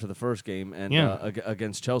United after the first game and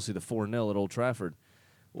against Chelsea, the 4-0 at Old Trafford.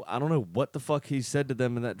 Well, I don't know what the fuck he said to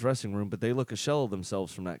them in that dressing room, but they look a shell of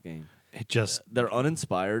themselves from that game. They're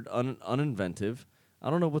uninspired, uninventive. I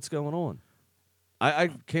don't know what's going on. I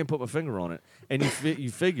can't put my finger on it. And you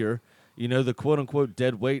figure, the quote-unquote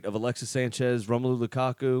dead weight of Alexis Sanchez, Romelu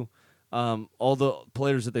Lukaku, all the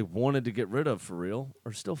players that they wanted to get rid of for real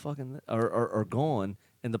are still fucking are gone,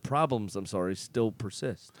 and the problems, still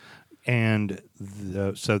persist. And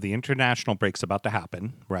so the international break's about to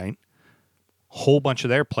happen, right? Whole bunch of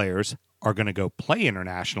their players are going to go play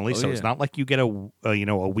internationally, so it's not like you get a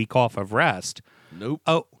week off of rest. Nope.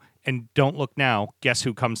 Oh, and don't look now. Guess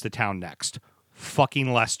who comes to town next?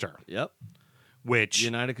 Fucking Leicester. Yep. Which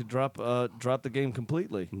United could drop the game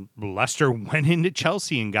completely. Leicester went into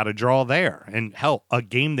Chelsea and got a draw there, and hell, a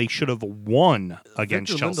game they should have won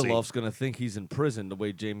against Victor Chelsea. Lindelof's going to think he's in prison the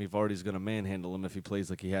way Jamie Vardy's going to manhandle him if he plays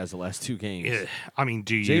like he has the last 2 games. I mean,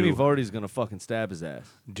 Jamie Vardy's going to fucking stab his ass.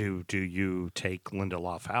 Do you take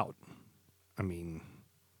Lindelof out? I mean,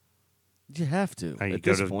 you have to you at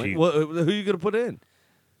this point. Who are you going to put in?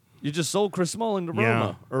 You just sold Chris Smalling to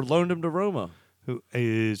Roma or loaned him to Roma. Who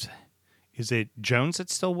is it Jones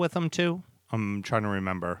that's still with them too? I'm trying to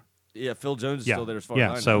remember. Yeah, Phil Jones is still there as far as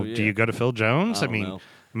I know. So do you go to Phil Jones? I mean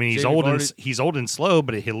he's old and slow,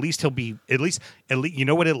 but at least he'll be at least you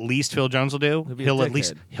know what at least Phil Jones will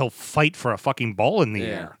do? He'll fight for a fucking ball in the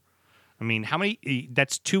air. I mean, how many?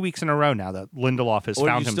 That's 2 weeks in a row now that Lindelof has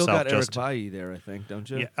found himself. You still got just Eric Bailly there, I think, don't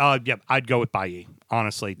you? Yeah, I'd go with Bailly.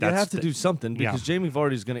 Honestly, you have to do something because Jamie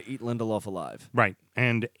Vardy's going to eat Lindelof alive. Right,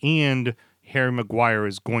 and Harry Maguire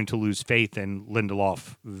is going to lose faith in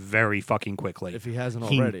Lindelof very fucking quickly. If he hasn't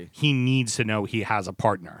already. He needs to know he has a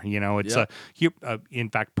partner. It's in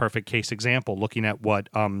fact, perfect case example, looking at what,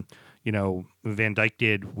 Van Dijk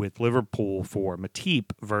did with Liverpool for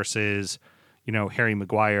Matip versus, Harry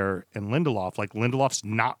Maguire and Lindelof. Like, Lindelof's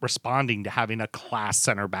not responding to having a class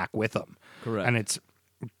center back with him. Correct.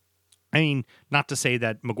 And not to say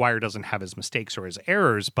that Maguire doesn't have his mistakes or his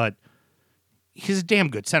errors, but he's a damn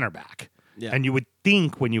good center back. Yeah. And you would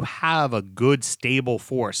think when you have a good, stable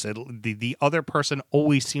force, the other person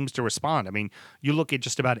always seems to respond. I mean, you look at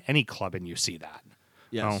just about any club and you see that.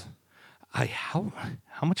 Yes. How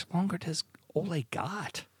much longer does Ole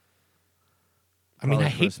got? Probably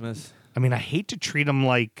Christmas. I hate to treat him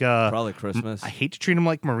like probably Christmas. I hate to treat him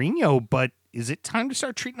like Mourinho, but is it time to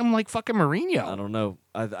start treating him like fucking Mourinho? I don't know.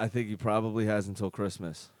 I think he probably has until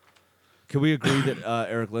Christmas. Can we agree that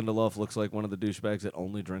Eric Lindelof looks like one of the douchebags that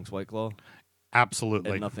only drinks White Claw?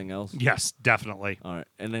 Absolutely. And nothing else? Yes, definitely. All right.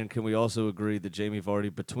 And then can we also agree that Jamie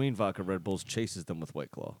Vardy, between vodka Red Bulls, chases them with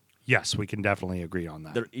White Claw? Yes, we can definitely agree on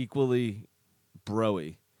that. They're equally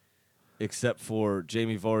broy, except for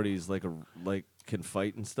Jamie Vardy's can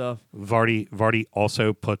fight and stuff. Vardy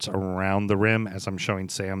also puts around the rim, as I'm showing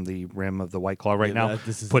Sam the rim of the White Claw right now.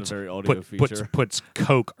 This is a very audio feature. Puts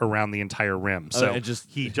Coke around the entire rim. So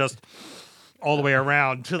he just all the way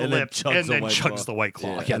around to the lips and then chugs the White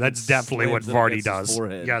Claw. Yeah, that's definitely what Vardy does.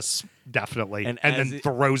 Yes, definitely. And then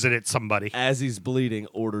throws it at somebody. As he's bleeding,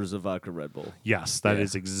 orders a vodka Red Bull. Yes, that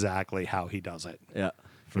is exactly how he does it. Yeah,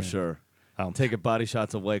 for sure. Taking body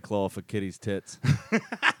shots of White Claw for Kitty's tits.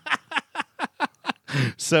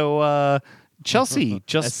 So Chelsea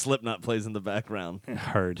just as Slipknot plays in the background.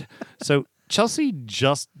 Heard. So Chelsea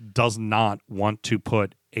just does not want to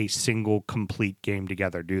put a single complete game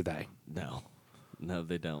together, do they? No,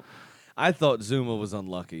 they don't. I thought Zuma was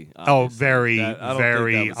unlucky. Oh, Obviously. very, I don't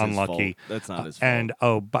very think that was his unlucky. fault. That's not his fault.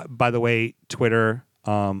 And by the way, Twitter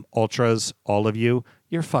ultras, all of you,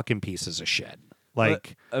 you're fucking pieces of shit.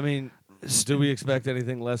 Like, but, I mean, do we expect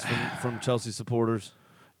anything less from Chelsea supporters?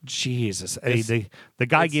 Jesus, the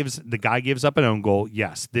guy gives up an own goal.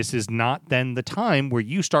 Yes, this is not then the time where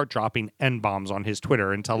you start dropping N-bombs on his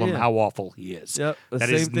Twitter and tell him how awful he is. Yep. That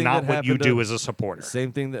is not what you do as a supporter.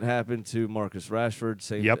 Same thing that happened to Marcus Rashford.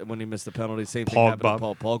 When he missed the penalty. Same thing happened to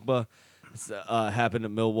Paul Pogba. Happened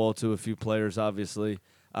at Millwall to a few players, obviously.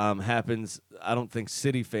 Happens. I don't think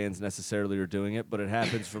City fans necessarily are doing it, but it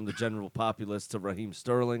happens from the general populace to Raheem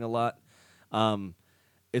Sterling a lot.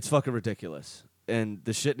 It's fucking ridiculous. And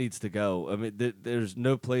the shit needs to go. I mean, there's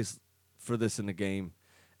no place for this in the game.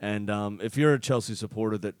 And if you're a Chelsea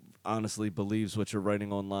supporter that honestly believes what you're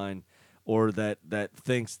writing online or that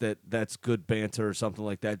thinks that that's good banter or something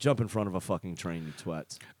like that, jump in front of a fucking train, you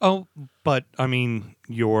twats. Oh, but, I mean,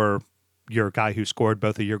 your guy who scored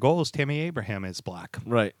both of your goals, Tammy Abraham, is black.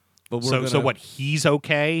 Right. But so what, he's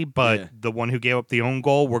okay, but the one who gave up the own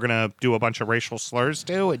goal, we're going to do a bunch of racial slurs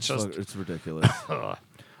to? It's ridiculous.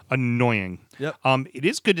 Annoying. Yep. It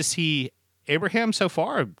is good to see Abraham so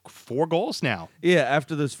far, 4 goals now. Yeah,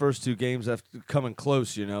 after those first 2 games, after coming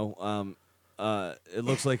close, it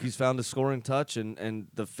looks like he's found a scoring touch and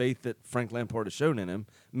the faith that Frank Lampard has shown in him.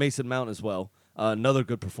 Mason Mount as well. Another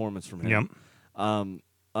good performance from him.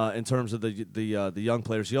 Yep. In terms of the young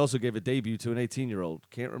players, he also gave a debut to an 18-year-old.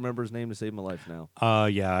 Can't remember his name to save my life now.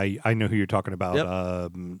 Yeah, I know who you're talking about.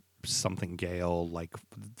 Yep. Something Gale, like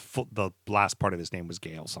the last part of his name was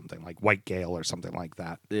Gale, something like White Gale or something like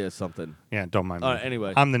that. Yeah, something. Yeah, don't mind me.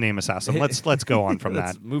 Anyway, I'm the name assassin. Let's go on from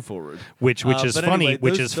let's that. Move forward. Which is funny. Anyway,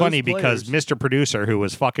 which is funny because players, Mr. Producer, who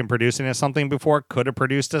was fucking producing us something before, could have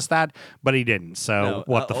produced us that, but he didn't. So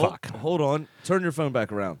what the fuck? Hold on. Turn your phone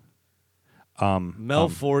back around. Mel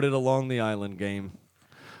forwarded along the island game.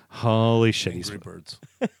 Holy shit! Angry Birds.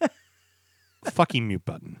 Fucking mute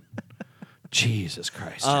button. Jesus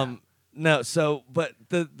Christ. No, so but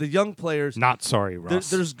the young players. Not sorry, Ross.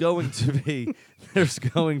 There's going to be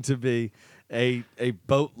a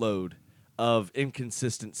boatload of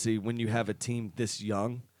inconsistency when you have a team this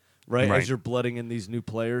young, right? As you're blooding in these new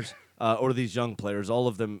players or these young players, all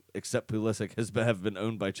of them except Pulisic have been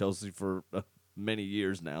owned by Chelsea for many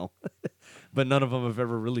years now, but none of them have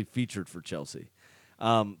ever really featured for Chelsea.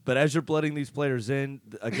 But as you're blooding these players in,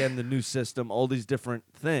 again, the new system, all these different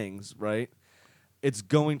things, right? It's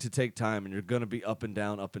going to take time, and you're going to be up and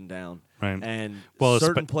down. Right. And well,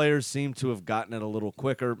 certain players seem to have gotten it a little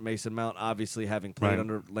quicker. Mason Mount, obviously, having played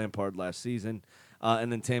under Lampard last season.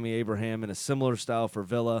 And then Tammy Abraham in a similar style for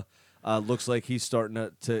Villa. Looks like he's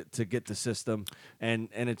starting to get the system, and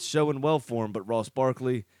it's showing well for him. But Ross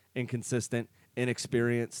Barkley, inconsistent,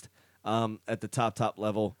 inexperienced at the top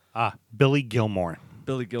level. Billy Gilmore.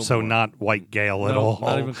 So not White Gale at all.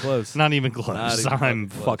 Not even close. Not even close. Not even I'm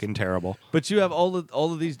close. fucking terrible. But you have all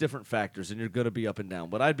of these different factors, and you're going to be up and down.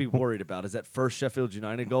 What I'd be worried about is that first Sheffield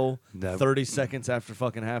United goal, 30 seconds after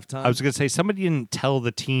fucking halftime. I was going to say, somebody didn't tell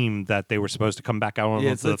the team that they were supposed to come back out on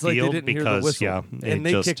the field like they didn't hear the whistle, and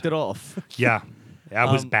they kicked it off. Yeah,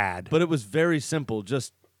 that was bad. But it was very simple.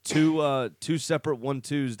 Just two separate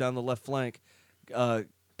 1-2s down the left flank.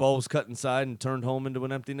 Ball was cut inside and turned home into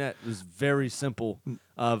an empty net. It was very simple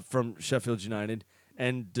from Sheffield United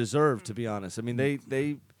and deserved, to be honest. I mean,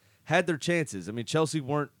 they had their chances. I mean, Chelsea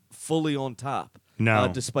weren't fully on top. No.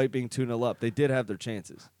 Despite being 2-0 up. They did have their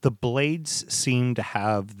chances. The Blades seem to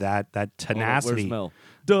have that tenacity. Where's Mel?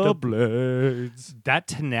 The Blades. That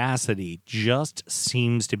tenacity just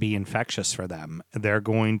seems to be infectious for them. They're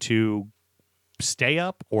going to stay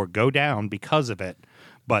up or go down because of it.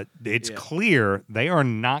 But it's clear they are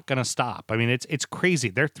not going to stop. I mean, it's crazy.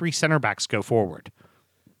 Their 3 center backs go forward.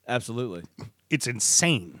 Absolutely. It's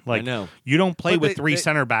insane. Like, I know. You don't play with 3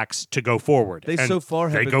 center backs to go forward. They so far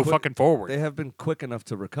have go fucking forward. They have been quick enough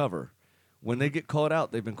to recover. When they get caught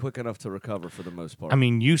out, they've been quick enough to recover for the most part. I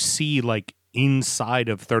mean, you see, like, inside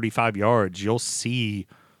of 35 yards, you'll see,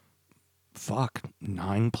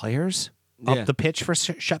 9 players up the pitch for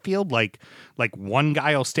Sheffield. Like one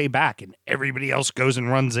guy will stay back and everybody else goes and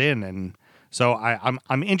runs in. And so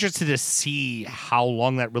I'm interested to see how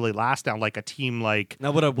long that really lasts now. Like a team like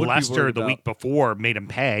Leicester the week before made him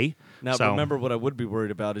pay. Now, remember what I would be worried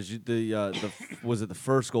about is was it the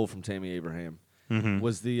first goal from Tammy Abraham? Mm-hmm.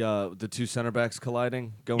 Was the 2 center backs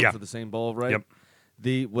colliding, going for the same ball, right?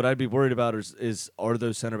 Yep. What I'd be worried about is are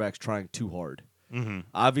those center backs trying too hard? Mm-hmm.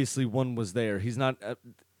 Obviously, one was there. He's not.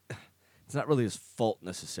 It's not really his fault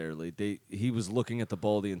necessarily. He was looking at the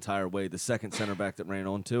ball the entire way. The second center back that ran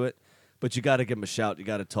onto it, but you got to give him a shout. You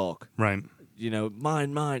got to talk. Right.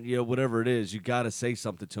 Mine, whatever it is, you got to say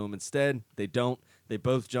something to him. Instead, they don't. They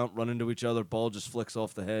both jump, run into each other. Ball just flicks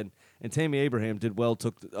off the head. And Tammy Abraham did well,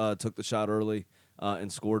 took the shot early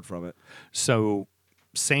and scored from it. So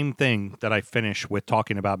same thing that I finish with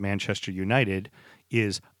talking about Manchester United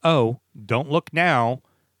is, don't look now.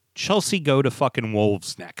 Chelsea go to fucking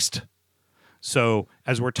Wolves next. So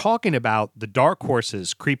as we're talking about the dark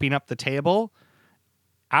horses creeping up the table,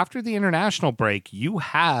 after the international break, you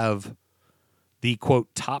have the,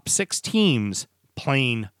 quote, top 6 teams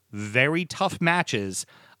playing very tough matches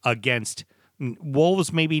against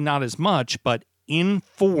Wolves, maybe not as much, but in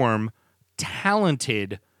form,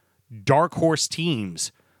 talented, dark horse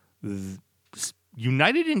teams.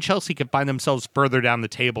 United and Chelsea could find themselves further down the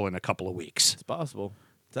table in a couple of weeks. It's possible.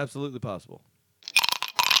 It's absolutely possible.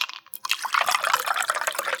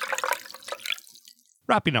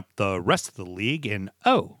 Wrapping up the rest of the league in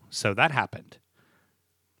so that happened.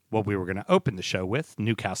 What we were going to open the show with,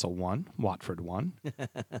 Newcastle won, Watford won.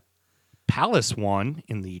 Palace won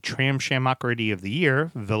in the Tram-Shamockery of the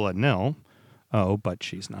Year, Villa 0. Oh, but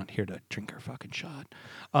she's not here to drink her fucking shot.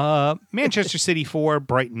 Manchester City 4,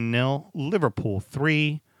 Brighton 0, Liverpool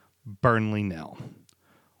 3, Burnley 0.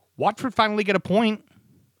 Watford finally get a point.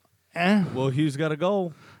 Well, Hughes got a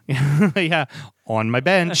goal. Yeah, on my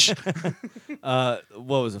bench. What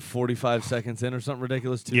was it, 45 seconds in or something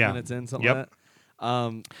ridiculous? 2 minutes in, something like that?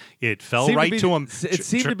 It fell right to him. It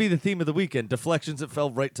seemed to be the theme of the weekend. Deflections that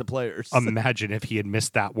fell right to players. Imagine if he had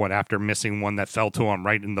missed that one after missing one that fell to him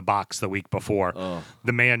right in the box the week before. Oh.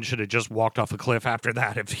 The man should have just walked off a cliff after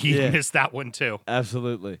that if he missed that one too.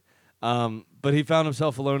 Absolutely. But he found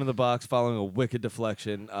himself alone in the box following a wicked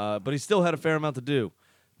deflection. But he still had a fair amount to do.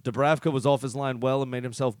 Dubravka was off his line well and made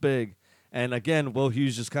himself big. And again, Will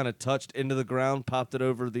Hughes just kind of touched into the ground, popped it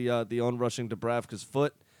over the onrushing Dubravka's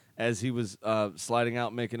foot as he was sliding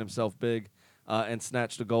out, making himself big, and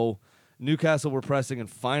snatched a goal. Newcastle were pressing, and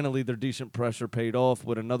finally their decent pressure paid off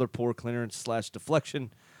with another poor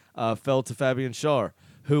clearance/deflection fell to Fabian Schär,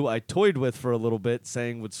 who I toyed with for a little bit,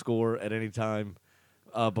 saying would score at any time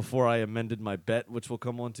before I amended my bet, which we'll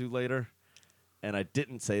come on to later. And I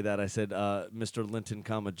didn't say that. I said Mr. Linton,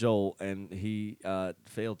 Joel, and he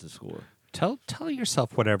failed to score. Tell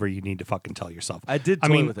yourself whatever you need to fucking tell yourself. I did.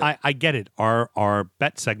 With it. I get it. Our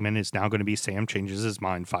bet segment is now going to be Sam changes his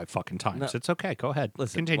mind 5 fucking times. No, it's okay. Go ahead.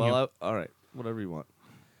 Listen, continue. Well, all right, whatever you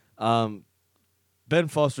want. Ben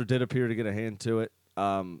Foster did appear to get a hand to it,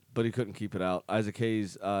 but he couldn't keep it out. Isaac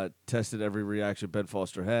Hayes tested every reaction Ben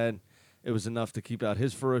Foster had. It was enough to keep out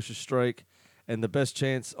his ferocious strike, and the best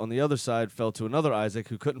chance on the other side fell to another Isaac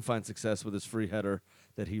who couldn't find success with his free header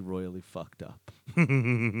that he royally fucked up.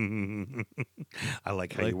 I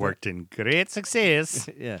like how you worked in great success.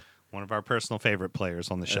 Yeah. One of our personal favorite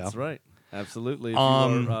players on the show. That's right. Absolutely. If you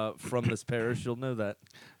are from this parish, you'll know that.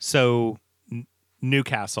 So,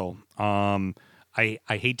 Newcastle. I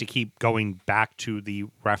hate to keep going back to the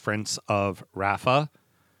reference of Rafa.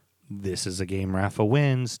 This is a game Rafa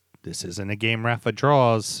wins. This isn't a game Rafa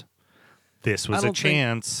draws. This was a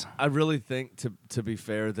chance. I really think, to be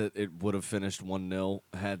fair, that it would have finished 1-0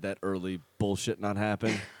 had that early bullshit not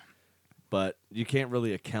happened. But you can't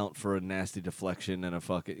really account for a nasty deflection and a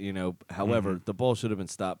fucking, However, the ball should have been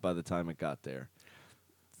stopped by the time it got there.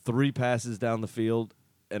 3 passes down the field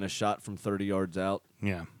and a shot from 30 yards out.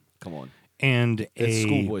 Yeah. Come on. And it's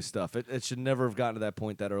schoolboy stuff. It should never have gotten to that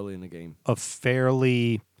point that early in the game.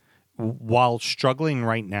 While struggling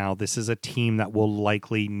right now, this is a team that will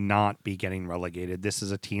likely not be getting relegated. This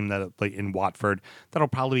is a team that, in Watford, that'll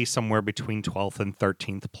probably be somewhere between 12th and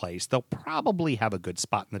 13th place. They'll probably have a good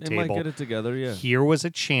spot in the table. They might get it together, yeah. Here was a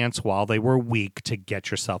chance while they were weak to get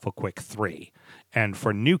yourself a quick 3. And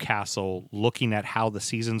for Newcastle, looking at how the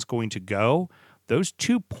season's going to go, those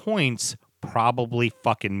 2 points probably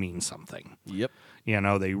fucking mean something. Yep.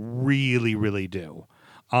 They really, really do.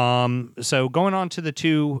 So going on to the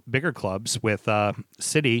 2 bigger clubs with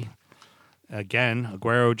City, again,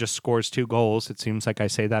 Aguero just scores 2 goals. It seems like I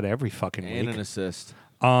say that every fucking week. And an assist.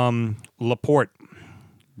 Laporte,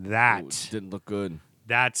 that didn't look good.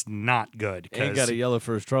 That's not good. Ain't got a yellow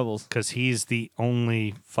for his troubles. Because he's the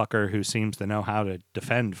only fucker who seems to know how to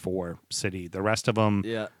defend for City. The rest of them,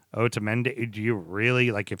 yeah. Otamendi, do you really,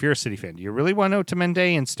 if you're a City fan, do you really want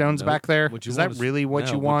Otamendi and Stones back there? Is that really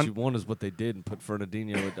what you want? What you want is what they did and put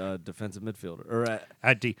Fernandinho at defensive midfielder. Or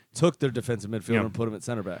at D. Took their defensive midfielder and put him at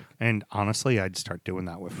center back. And honestly, I'd start doing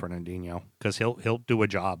that with Fernandinho because he'll do a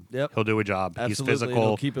job. Yep. He'll do a job. Absolutely. He's physical.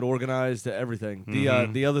 He'll keep it organized, everything.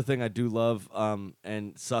 Mm-hmm. The other thing I do love,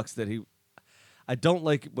 and sucks that I don't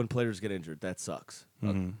like when players get injured. That sucks.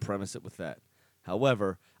 Mm-hmm. I'll premise it with that.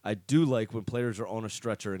 However, I do like when players are on a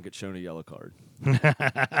stretcher and get shown a yellow card.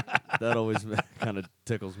 That always kind of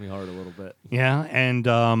tickles me hard a little bit. Yeah,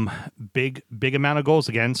 and big amount of goals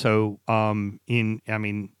again. So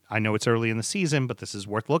I know it's early in the season, but this is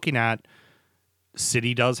worth looking at.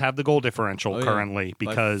 City does have the goal differential currently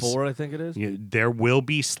because by 4, I think it is. There will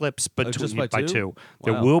be slips between just by two? Wow.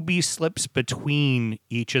 There will be slips between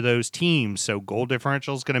each of those teams. So goal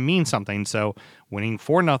differential is going to mean something. So winning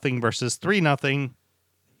 4-0 versus 3-0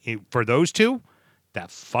 for those two,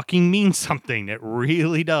 that fucking means something. It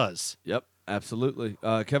really does. Yep, absolutely.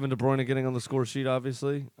 Kevin De Bruyne getting on the score sheet,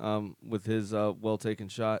 obviously, with his well taken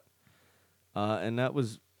shot, and that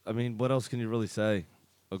was. I mean, what else can you really say?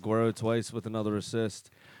 Aguero twice with another assist.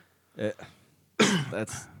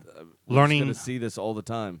 That's learning going to see this all the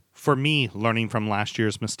time. For me, learning from last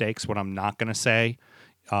year's mistakes. What I'm not going to say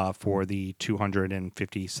for the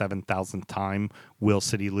 257,000th time, will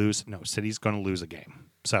City lose? No, City's going to lose a game.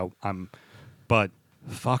 So but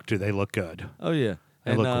fuck, do they look good? Oh yeah,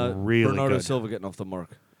 They look really Bernardo good. Silva getting off the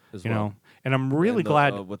mark as well. Know, and I'm really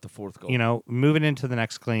glad with the 4th goal. You know, moving into the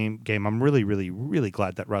next game, I'm really, really, really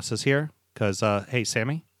glad that Russ is here. Because, hey,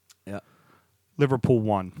 Sammy? Yeah. Liverpool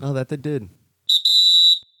won. Oh, that they did.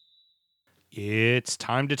 It's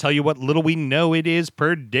time to tell you what little we know. It is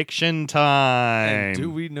prediction time. And do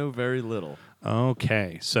we know very little?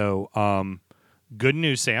 Okay. So, good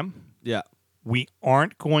news, Sam. Yeah. We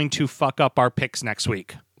aren't going to fuck up our picks next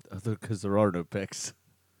week. Because there are no picks.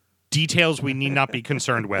 Details we need not be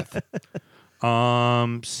concerned with.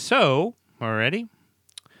 So, already?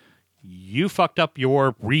 You fucked up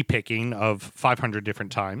your repicking of 500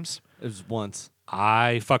 different times. It was once.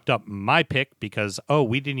 I fucked up my pick because,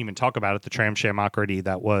 we didn't even talk about it, the tram shamocrity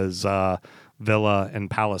that was Villa and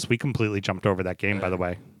Palace. We completely jumped over that game, by the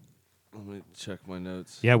way. Let me check my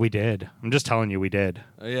notes. Yeah, we did. I'm just telling you, we did.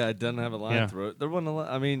 Oh, yeah, I didn't have a line through it. There wasn't a line.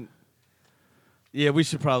 I mean, yeah, we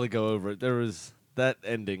should probably go over it. That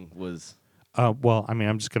ending was... Well, I mean,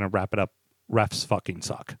 I'm just going to wrap it up. Refs fucking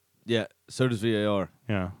suck. Yeah, so does VAR.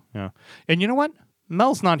 Yeah. And you know what?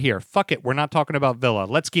 Mel's not here. Fuck it. We're not talking about Villa.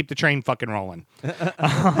 Let's keep the train fucking rolling.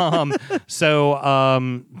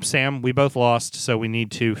 Sam, we both lost, so we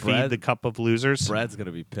need to feed the cup of losers. Brad's going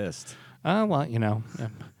to be pissed. Well,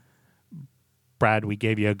 Brad, we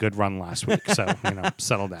gave you a good run last week, so,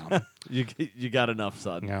 settle down. You got enough,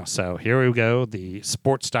 son. Yeah, so here we go. The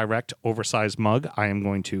Sports Direct oversized mug. I am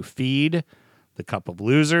going to feed the cup of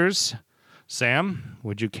losers. Sam,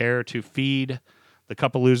 would you care to feed the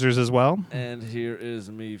cup of losers as well? And here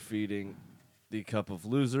is me feeding the cup of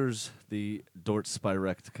losers, the Dort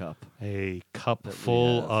Spirect cup. A cup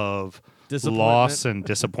full of Disappointment. Loss and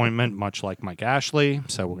disappointment, much like Mike Ashley.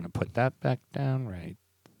 So we're going to put that back down right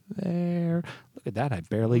there. Look at that. I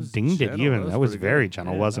barely dinged it even. That was very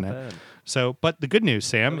gentle, wasn't it? Bad. So, but the good news,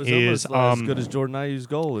 Sam, is as good as Jordan Ayew's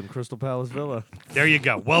goal in Crystal Palace Villa. There you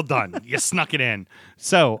go. Well done. You snuck it in.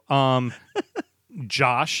 So,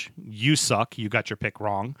 Josh, you suck. You got your pick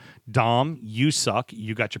wrong. Dom, you suck.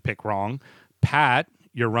 You got your pick wrong. Pat,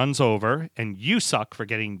 your run's over, and you suck for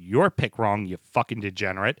getting your pick wrong, you fucking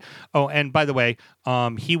degenerate. Oh, and by the way,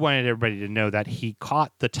 he wanted everybody to know that he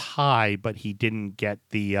caught the tie, but he didn't get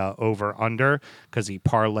the over-under because he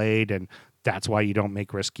parlayed, and that's why you don't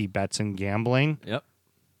make risky bets in gambling. Yep.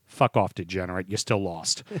 Fuck off, degenerate. You still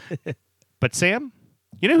lost. But Sam,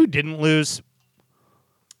 you know who didn't lose?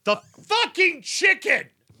 The fucking chicken!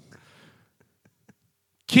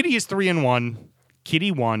 Kitty is 3-1.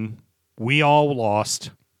 Kitty won. We all lost.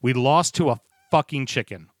 We lost to a fucking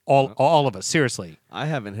chicken. All of us. Seriously. I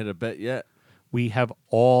haven't hit a bet yet. We have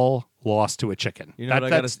all lost to a chicken. You know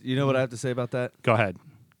what I have to say about that? Go ahead.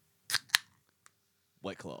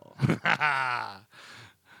 White Claw.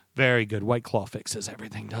 Very good. White Claw fixes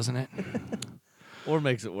everything, doesn't it? Or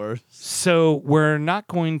makes it worse. So we're not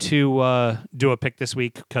going to do a pick this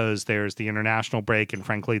week because there's the international break, and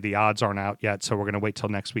frankly, the odds aren't out yet. So we're going to wait till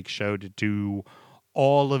next week's show to do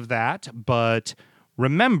all of that. But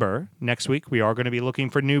remember, next week we are going to be looking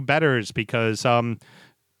for new bettors because,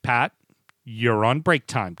 Pat, you're on break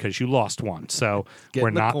time because you lost one. So we're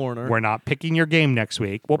not picking your game next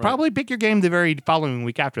week. We'll probably pick your game the very following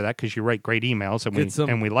week after that because you write great emails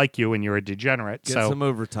and we like you and you're a degenerate. Get some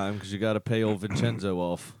overtime because you got to pay old Vincenzo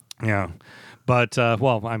off. Yeah. But,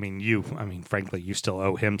 frankly, you still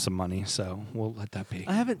owe him some money, so we'll let that be.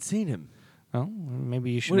 I haven't seen him. Well,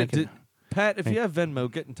 maybe you should make it. Pat, if you have Venmo,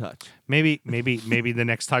 get in touch. Maybe the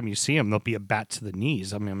next time you see him, there'll be a bat to the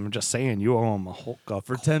knees. I mean, I'm just saying, you owe him a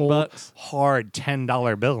for $10, hard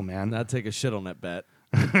 $10 bill, man. I'd take a shit on that bet.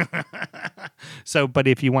 So, but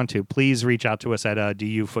if you want to, please reach out to us at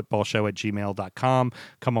dufootballshow@gmail.com.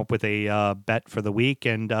 Come up with a bet for the week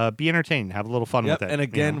and be entertained. Have a little fun with it. And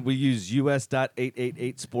again, we use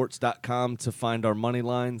us.888sports.com to find our money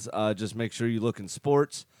lines. Just make sure you look in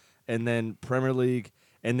sports and then Premier League.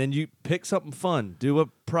 And then you pick something fun. Do a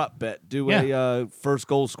prop bet. Do a first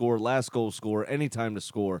goal score, last goal score, any time to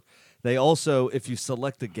score. They also, if you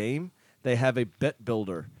select a game, they have a bet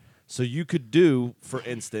builder. So you could do, for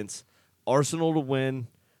instance, Arsenal to win,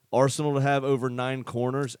 Arsenal to have over 9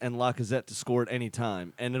 corners, and Lacazette to score at any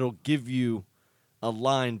time. And it'll give you a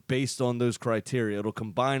line based on those criteria. It'll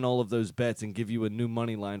combine all of those bets and give you a new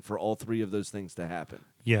money line for all 3 of those things to happen.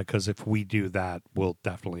 Yeah, because if we do that,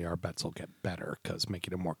 our bets will get better because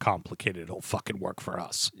making it more complicated will fucking work for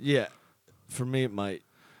us. Yeah. For me, it might.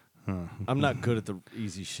 I'm not good at the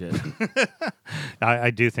easy shit.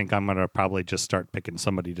 I do think I'm going to probably just start picking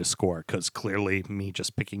somebody to score because clearly me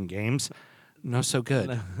just picking games, no so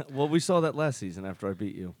good. Well, we saw that last season after I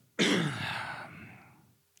beat you.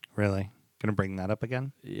 Really? Going to bring that up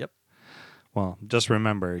again? Yep. Well, just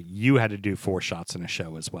remember, you had to do 4 shots in a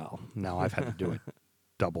show as well. Now I've had to do it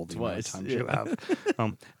double the amount of times you have.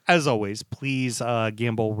 As always, please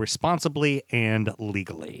gamble responsibly and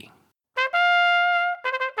legally.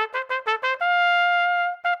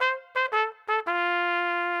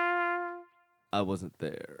 I wasn't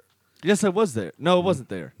there. Yes, I was there. No, I wasn't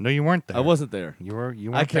there. No, you weren't there. I wasn't there. You weren't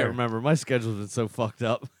I can't there. remember. My schedule's been so fucked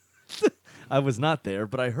up. I was not there,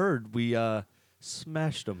 but I heard we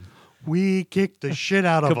smashed them. We kicked the shit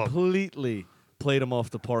out of them. Completely played them off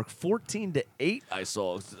the park. 14-8, I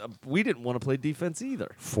saw. We didn't want to play defense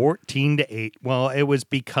either. 14-8. Well, it was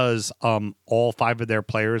because all 5 of their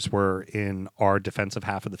players were in our defensive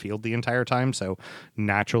half of the field the entire time, so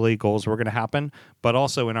naturally goals were going to happen. But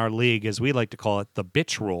also in our league, as we like to call it, the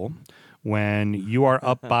bitch rule, when you are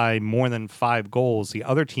up by more than 5 goals, the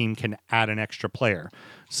other team can add an extra player.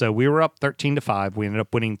 So we were up 13-5. We ended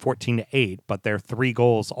up winning 14-8, but their 3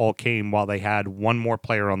 goals all came while they had one more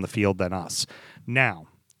player on the field than us. Now,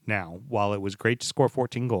 while it was great to score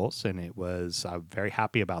 14 goals, and it was very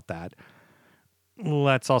happy about that,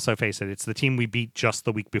 let's also face it, it's the team we beat just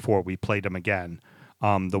the week before we played them again,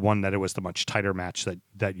 the one that it was the much tighter match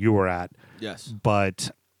that you were at. Yes.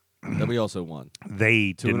 But then we also won.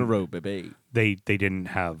 They 2 in a row, baby. They didn't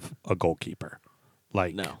have a goalkeeper.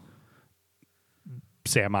 No.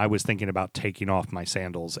 Sam, I was thinking about taking off my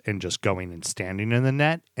sandals and just going and standing in the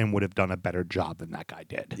net and would have done a better job than that guy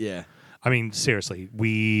did. Yeah. I mean, seriously,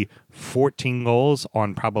 we 14 goals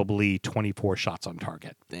on probably 24 shots on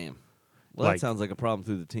target. Damn. Well, that sounds like a problem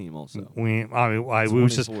through the team also. We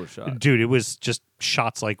was just, shots. dude, it was just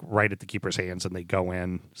shots like right at the keeper's hands and they go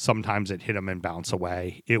in. Sometimes it hit him and bounce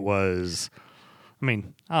away. It was,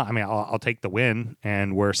 I'll take the win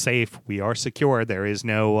and we're safe. We are secure. There is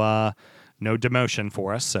no demotion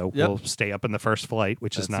for us, so we'll stay up in the first flight,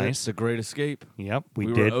 which is nice. It's a great escape. Yep, we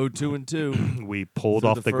did. Were 0-2-2. We pulled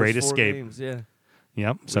off the great escape. Games, yeah.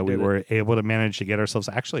 Yep. So we were able to manage to get ourselves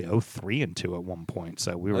actually 0-3-2 at one point.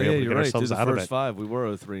 So we were able to get ourselves out of it. First 5, we were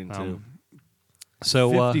 0-3-2.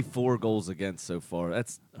 So 54 goals against so far.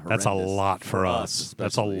 That's a lot for us.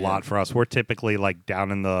 That's a lot for us. We're typically like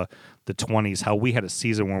down in the 20s. Hell, we had a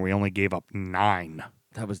season where we only gave up 9.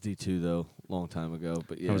 That was D2 though, long time ago.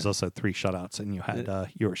 But yeah, it was also 3 shutouts, and you had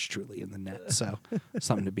yours truly in the net. So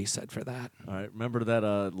something to be said for that. All right, remember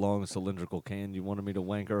that long cylindrical can you wanted me to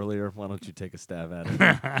wank earlier? Why don't you take a stab at it?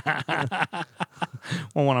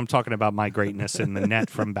 Well, when I'm talking about my greatness in the net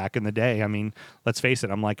from back in the day, I mean, let's face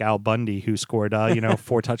it, I'm like Al Bundy who scored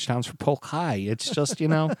 4 touchdowns for Polk High. It's just you're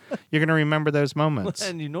gonna remember those moments.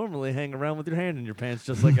 And you normally hang around with your hand in your pants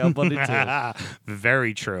just like Al Bundy too.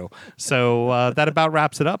 Very true. So that about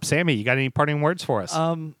wraps it up. Sammy, you got any parting words for us?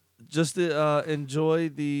 Just to enjoy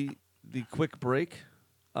the quick break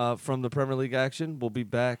from the Premier League action. We'll be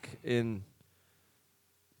back in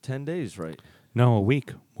 10 days, right? No, a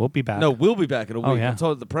week. We'll be back. No, we'll be back in a week. Oh, yeah. I'm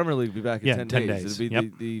told the Premier League will be back in 10 days. It'll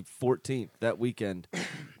be the 14th, that weekend.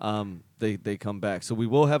 They come back. So we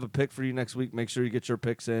will have a pick for you next week. Make sure you get your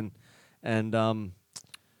picks in. And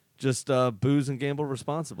just booze and gamble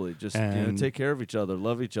responsibly. Just take care of each other.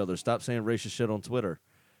 Love each other. Stop saying racist shit on Twitter.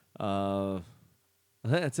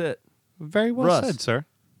 That's it. Very well said, sir.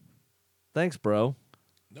 Thanks, bro.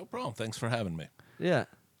 No problem. Thanks for having me. Yeah.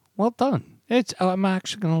 Well done. I'm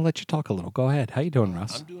actually going to let you talk a little. Go ahead. How you doing,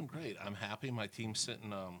 Russ? I'm doing great. I'm happy. My team's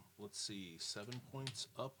sitting, 7 points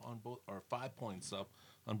up on both, or 5 points up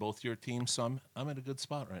on both your teams. So I'm in a good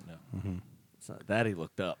spot right now. Mm-hmm. That he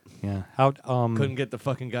looked up. Yeah. How couldn't get the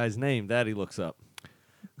fucking guy's name. That he looks up.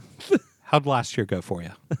 How'd last year go for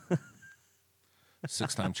you?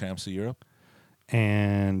 6-time champs of Europe.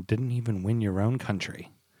 And didn't even win your own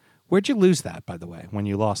country. Where'd you lose that, by the way, when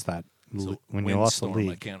you lost that? When you lost the Windstorm, I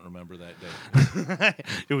league? can't remember that day.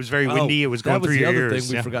 It was very windy. It was going that through was the your other ears. thing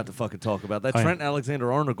we Yeah. forgot to fucking talk about. That Oh, yeah. Trent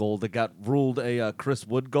Alexander-Arnold goal that got ruled a Chris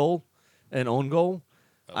Wood goal, an own goal.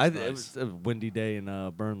 That was It nice. was a windy day in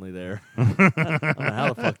Burnley there. I don't know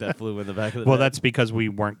how the fuck that flew in the back of the Well, net. that's because we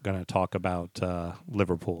weren't going to talk about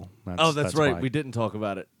Liverpool. That's right. why. We didn't talk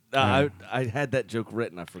about it. Yeah. I had that joke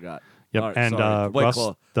written. I forgot. Yep, All right, and, sorry. White Russ,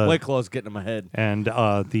 Claw. the- White Claw's getting in my head. And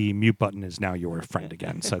the mute button is now your friend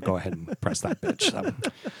again. So go ahead and press that bitch.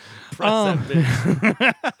 Press that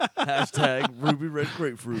bitch. Hashtag Ruby Red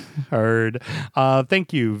Grapefruit. Heard.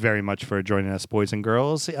 Thank you very much for joining us, boys and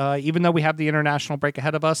girls. Even though we have the international break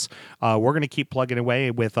ahead of us, we're going to keep plugging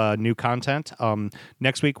away with new content.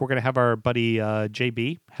 Next week, we're going to have our buddy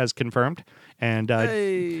JB has confirmed. And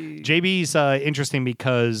Hey. JB's interesting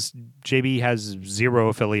because JB has zero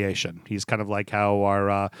affiliation. He's kind of like how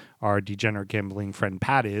our degenerate gambling friend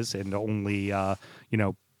Pat is, and only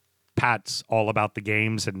Pat's all about the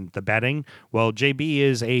games and the betting. Well, JB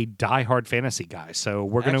is a diehard fantasy guy, so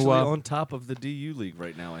we're going to Actually on top of the DU league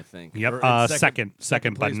right now, I think. Yep, Or in second,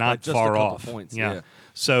 but place by not just far a couple off. Points. Yeah.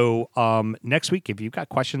 So next week, if you've got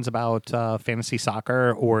questions about fantasy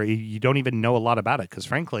soccer, or you don't even know a lot about it, because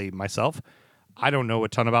frankly, myself, I don't know a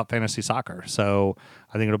ton about fantasy soccer. So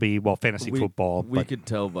I think it'll be fantasy football. We But could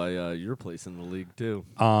tell by your place in the league too.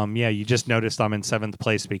 yeah, you just noticed I'm in 7th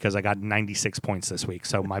place because I got 96 points this week.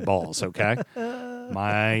 So my balls, okay,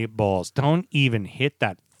 my balls. Don't even hit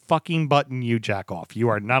that fucking button, you jack off. You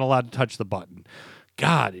are not allowed to touch the button.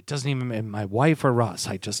 God, it doesn't even. And my wife or us,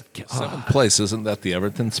 I just. Seventh place, isn't that the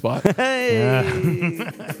Everton spot? Hey.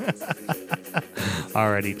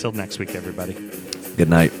 Alrighty, till next week, everybody. Good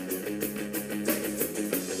night.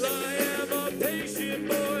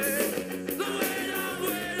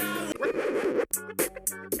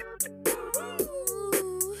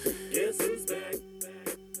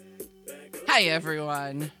 Hi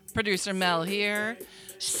everyone, producer Mel here.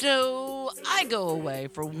 So I go away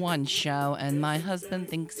for one show and my husband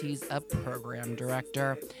thinks he's a program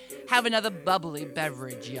director. Have another bubbly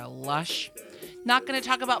beverage, you lush. Not gonna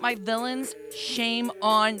talk about my villains? Shame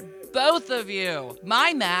on both of you.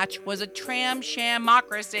 My match was a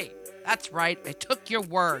tram-shamocracy. That's right, I took your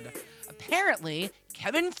word. Apparently,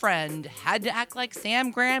 Kevin Friend had to act like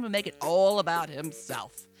Sam Graham and make it all about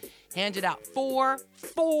himself. Handed out four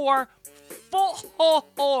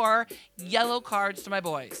yellow cards to my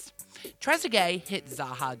boys. Trezeguet hit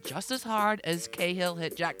Zaha just as hard as Cahill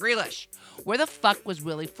hit Jack Grealish. Where the fuck was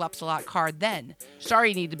Willie Flupsalot card then? Sorry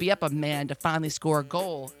you need to be up a man to finally score a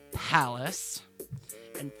goal, Palace.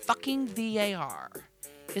 And fucking VAR.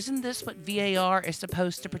 Isn't this what VAR is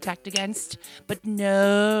supposed to protect against? But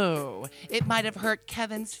no, it might have hurt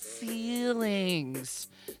Kevin's feelings.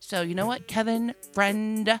 So you know what, Kevin,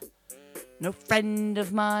 friend? No friend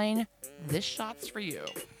of mine, this shot's for you.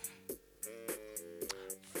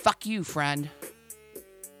 Fuck you, friend.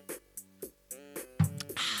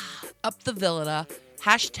 Up the Villada.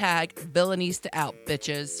 Hashtag Villanista out,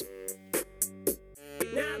 bitches.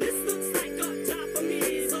 Now this looks like a job for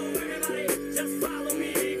me, so everybody just follow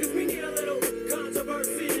me, cause we need a little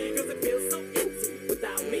controversy, cause it feels so empty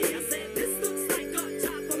without me. I said this looks like a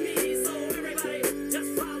job for me, so everybody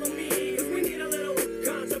just follow me, cause we need a little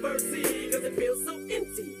controversy, cause it feels so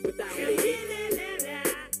empty without me.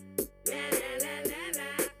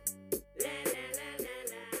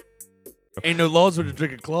 Ain't no laws with a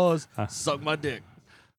drinking claws. Suck my dick.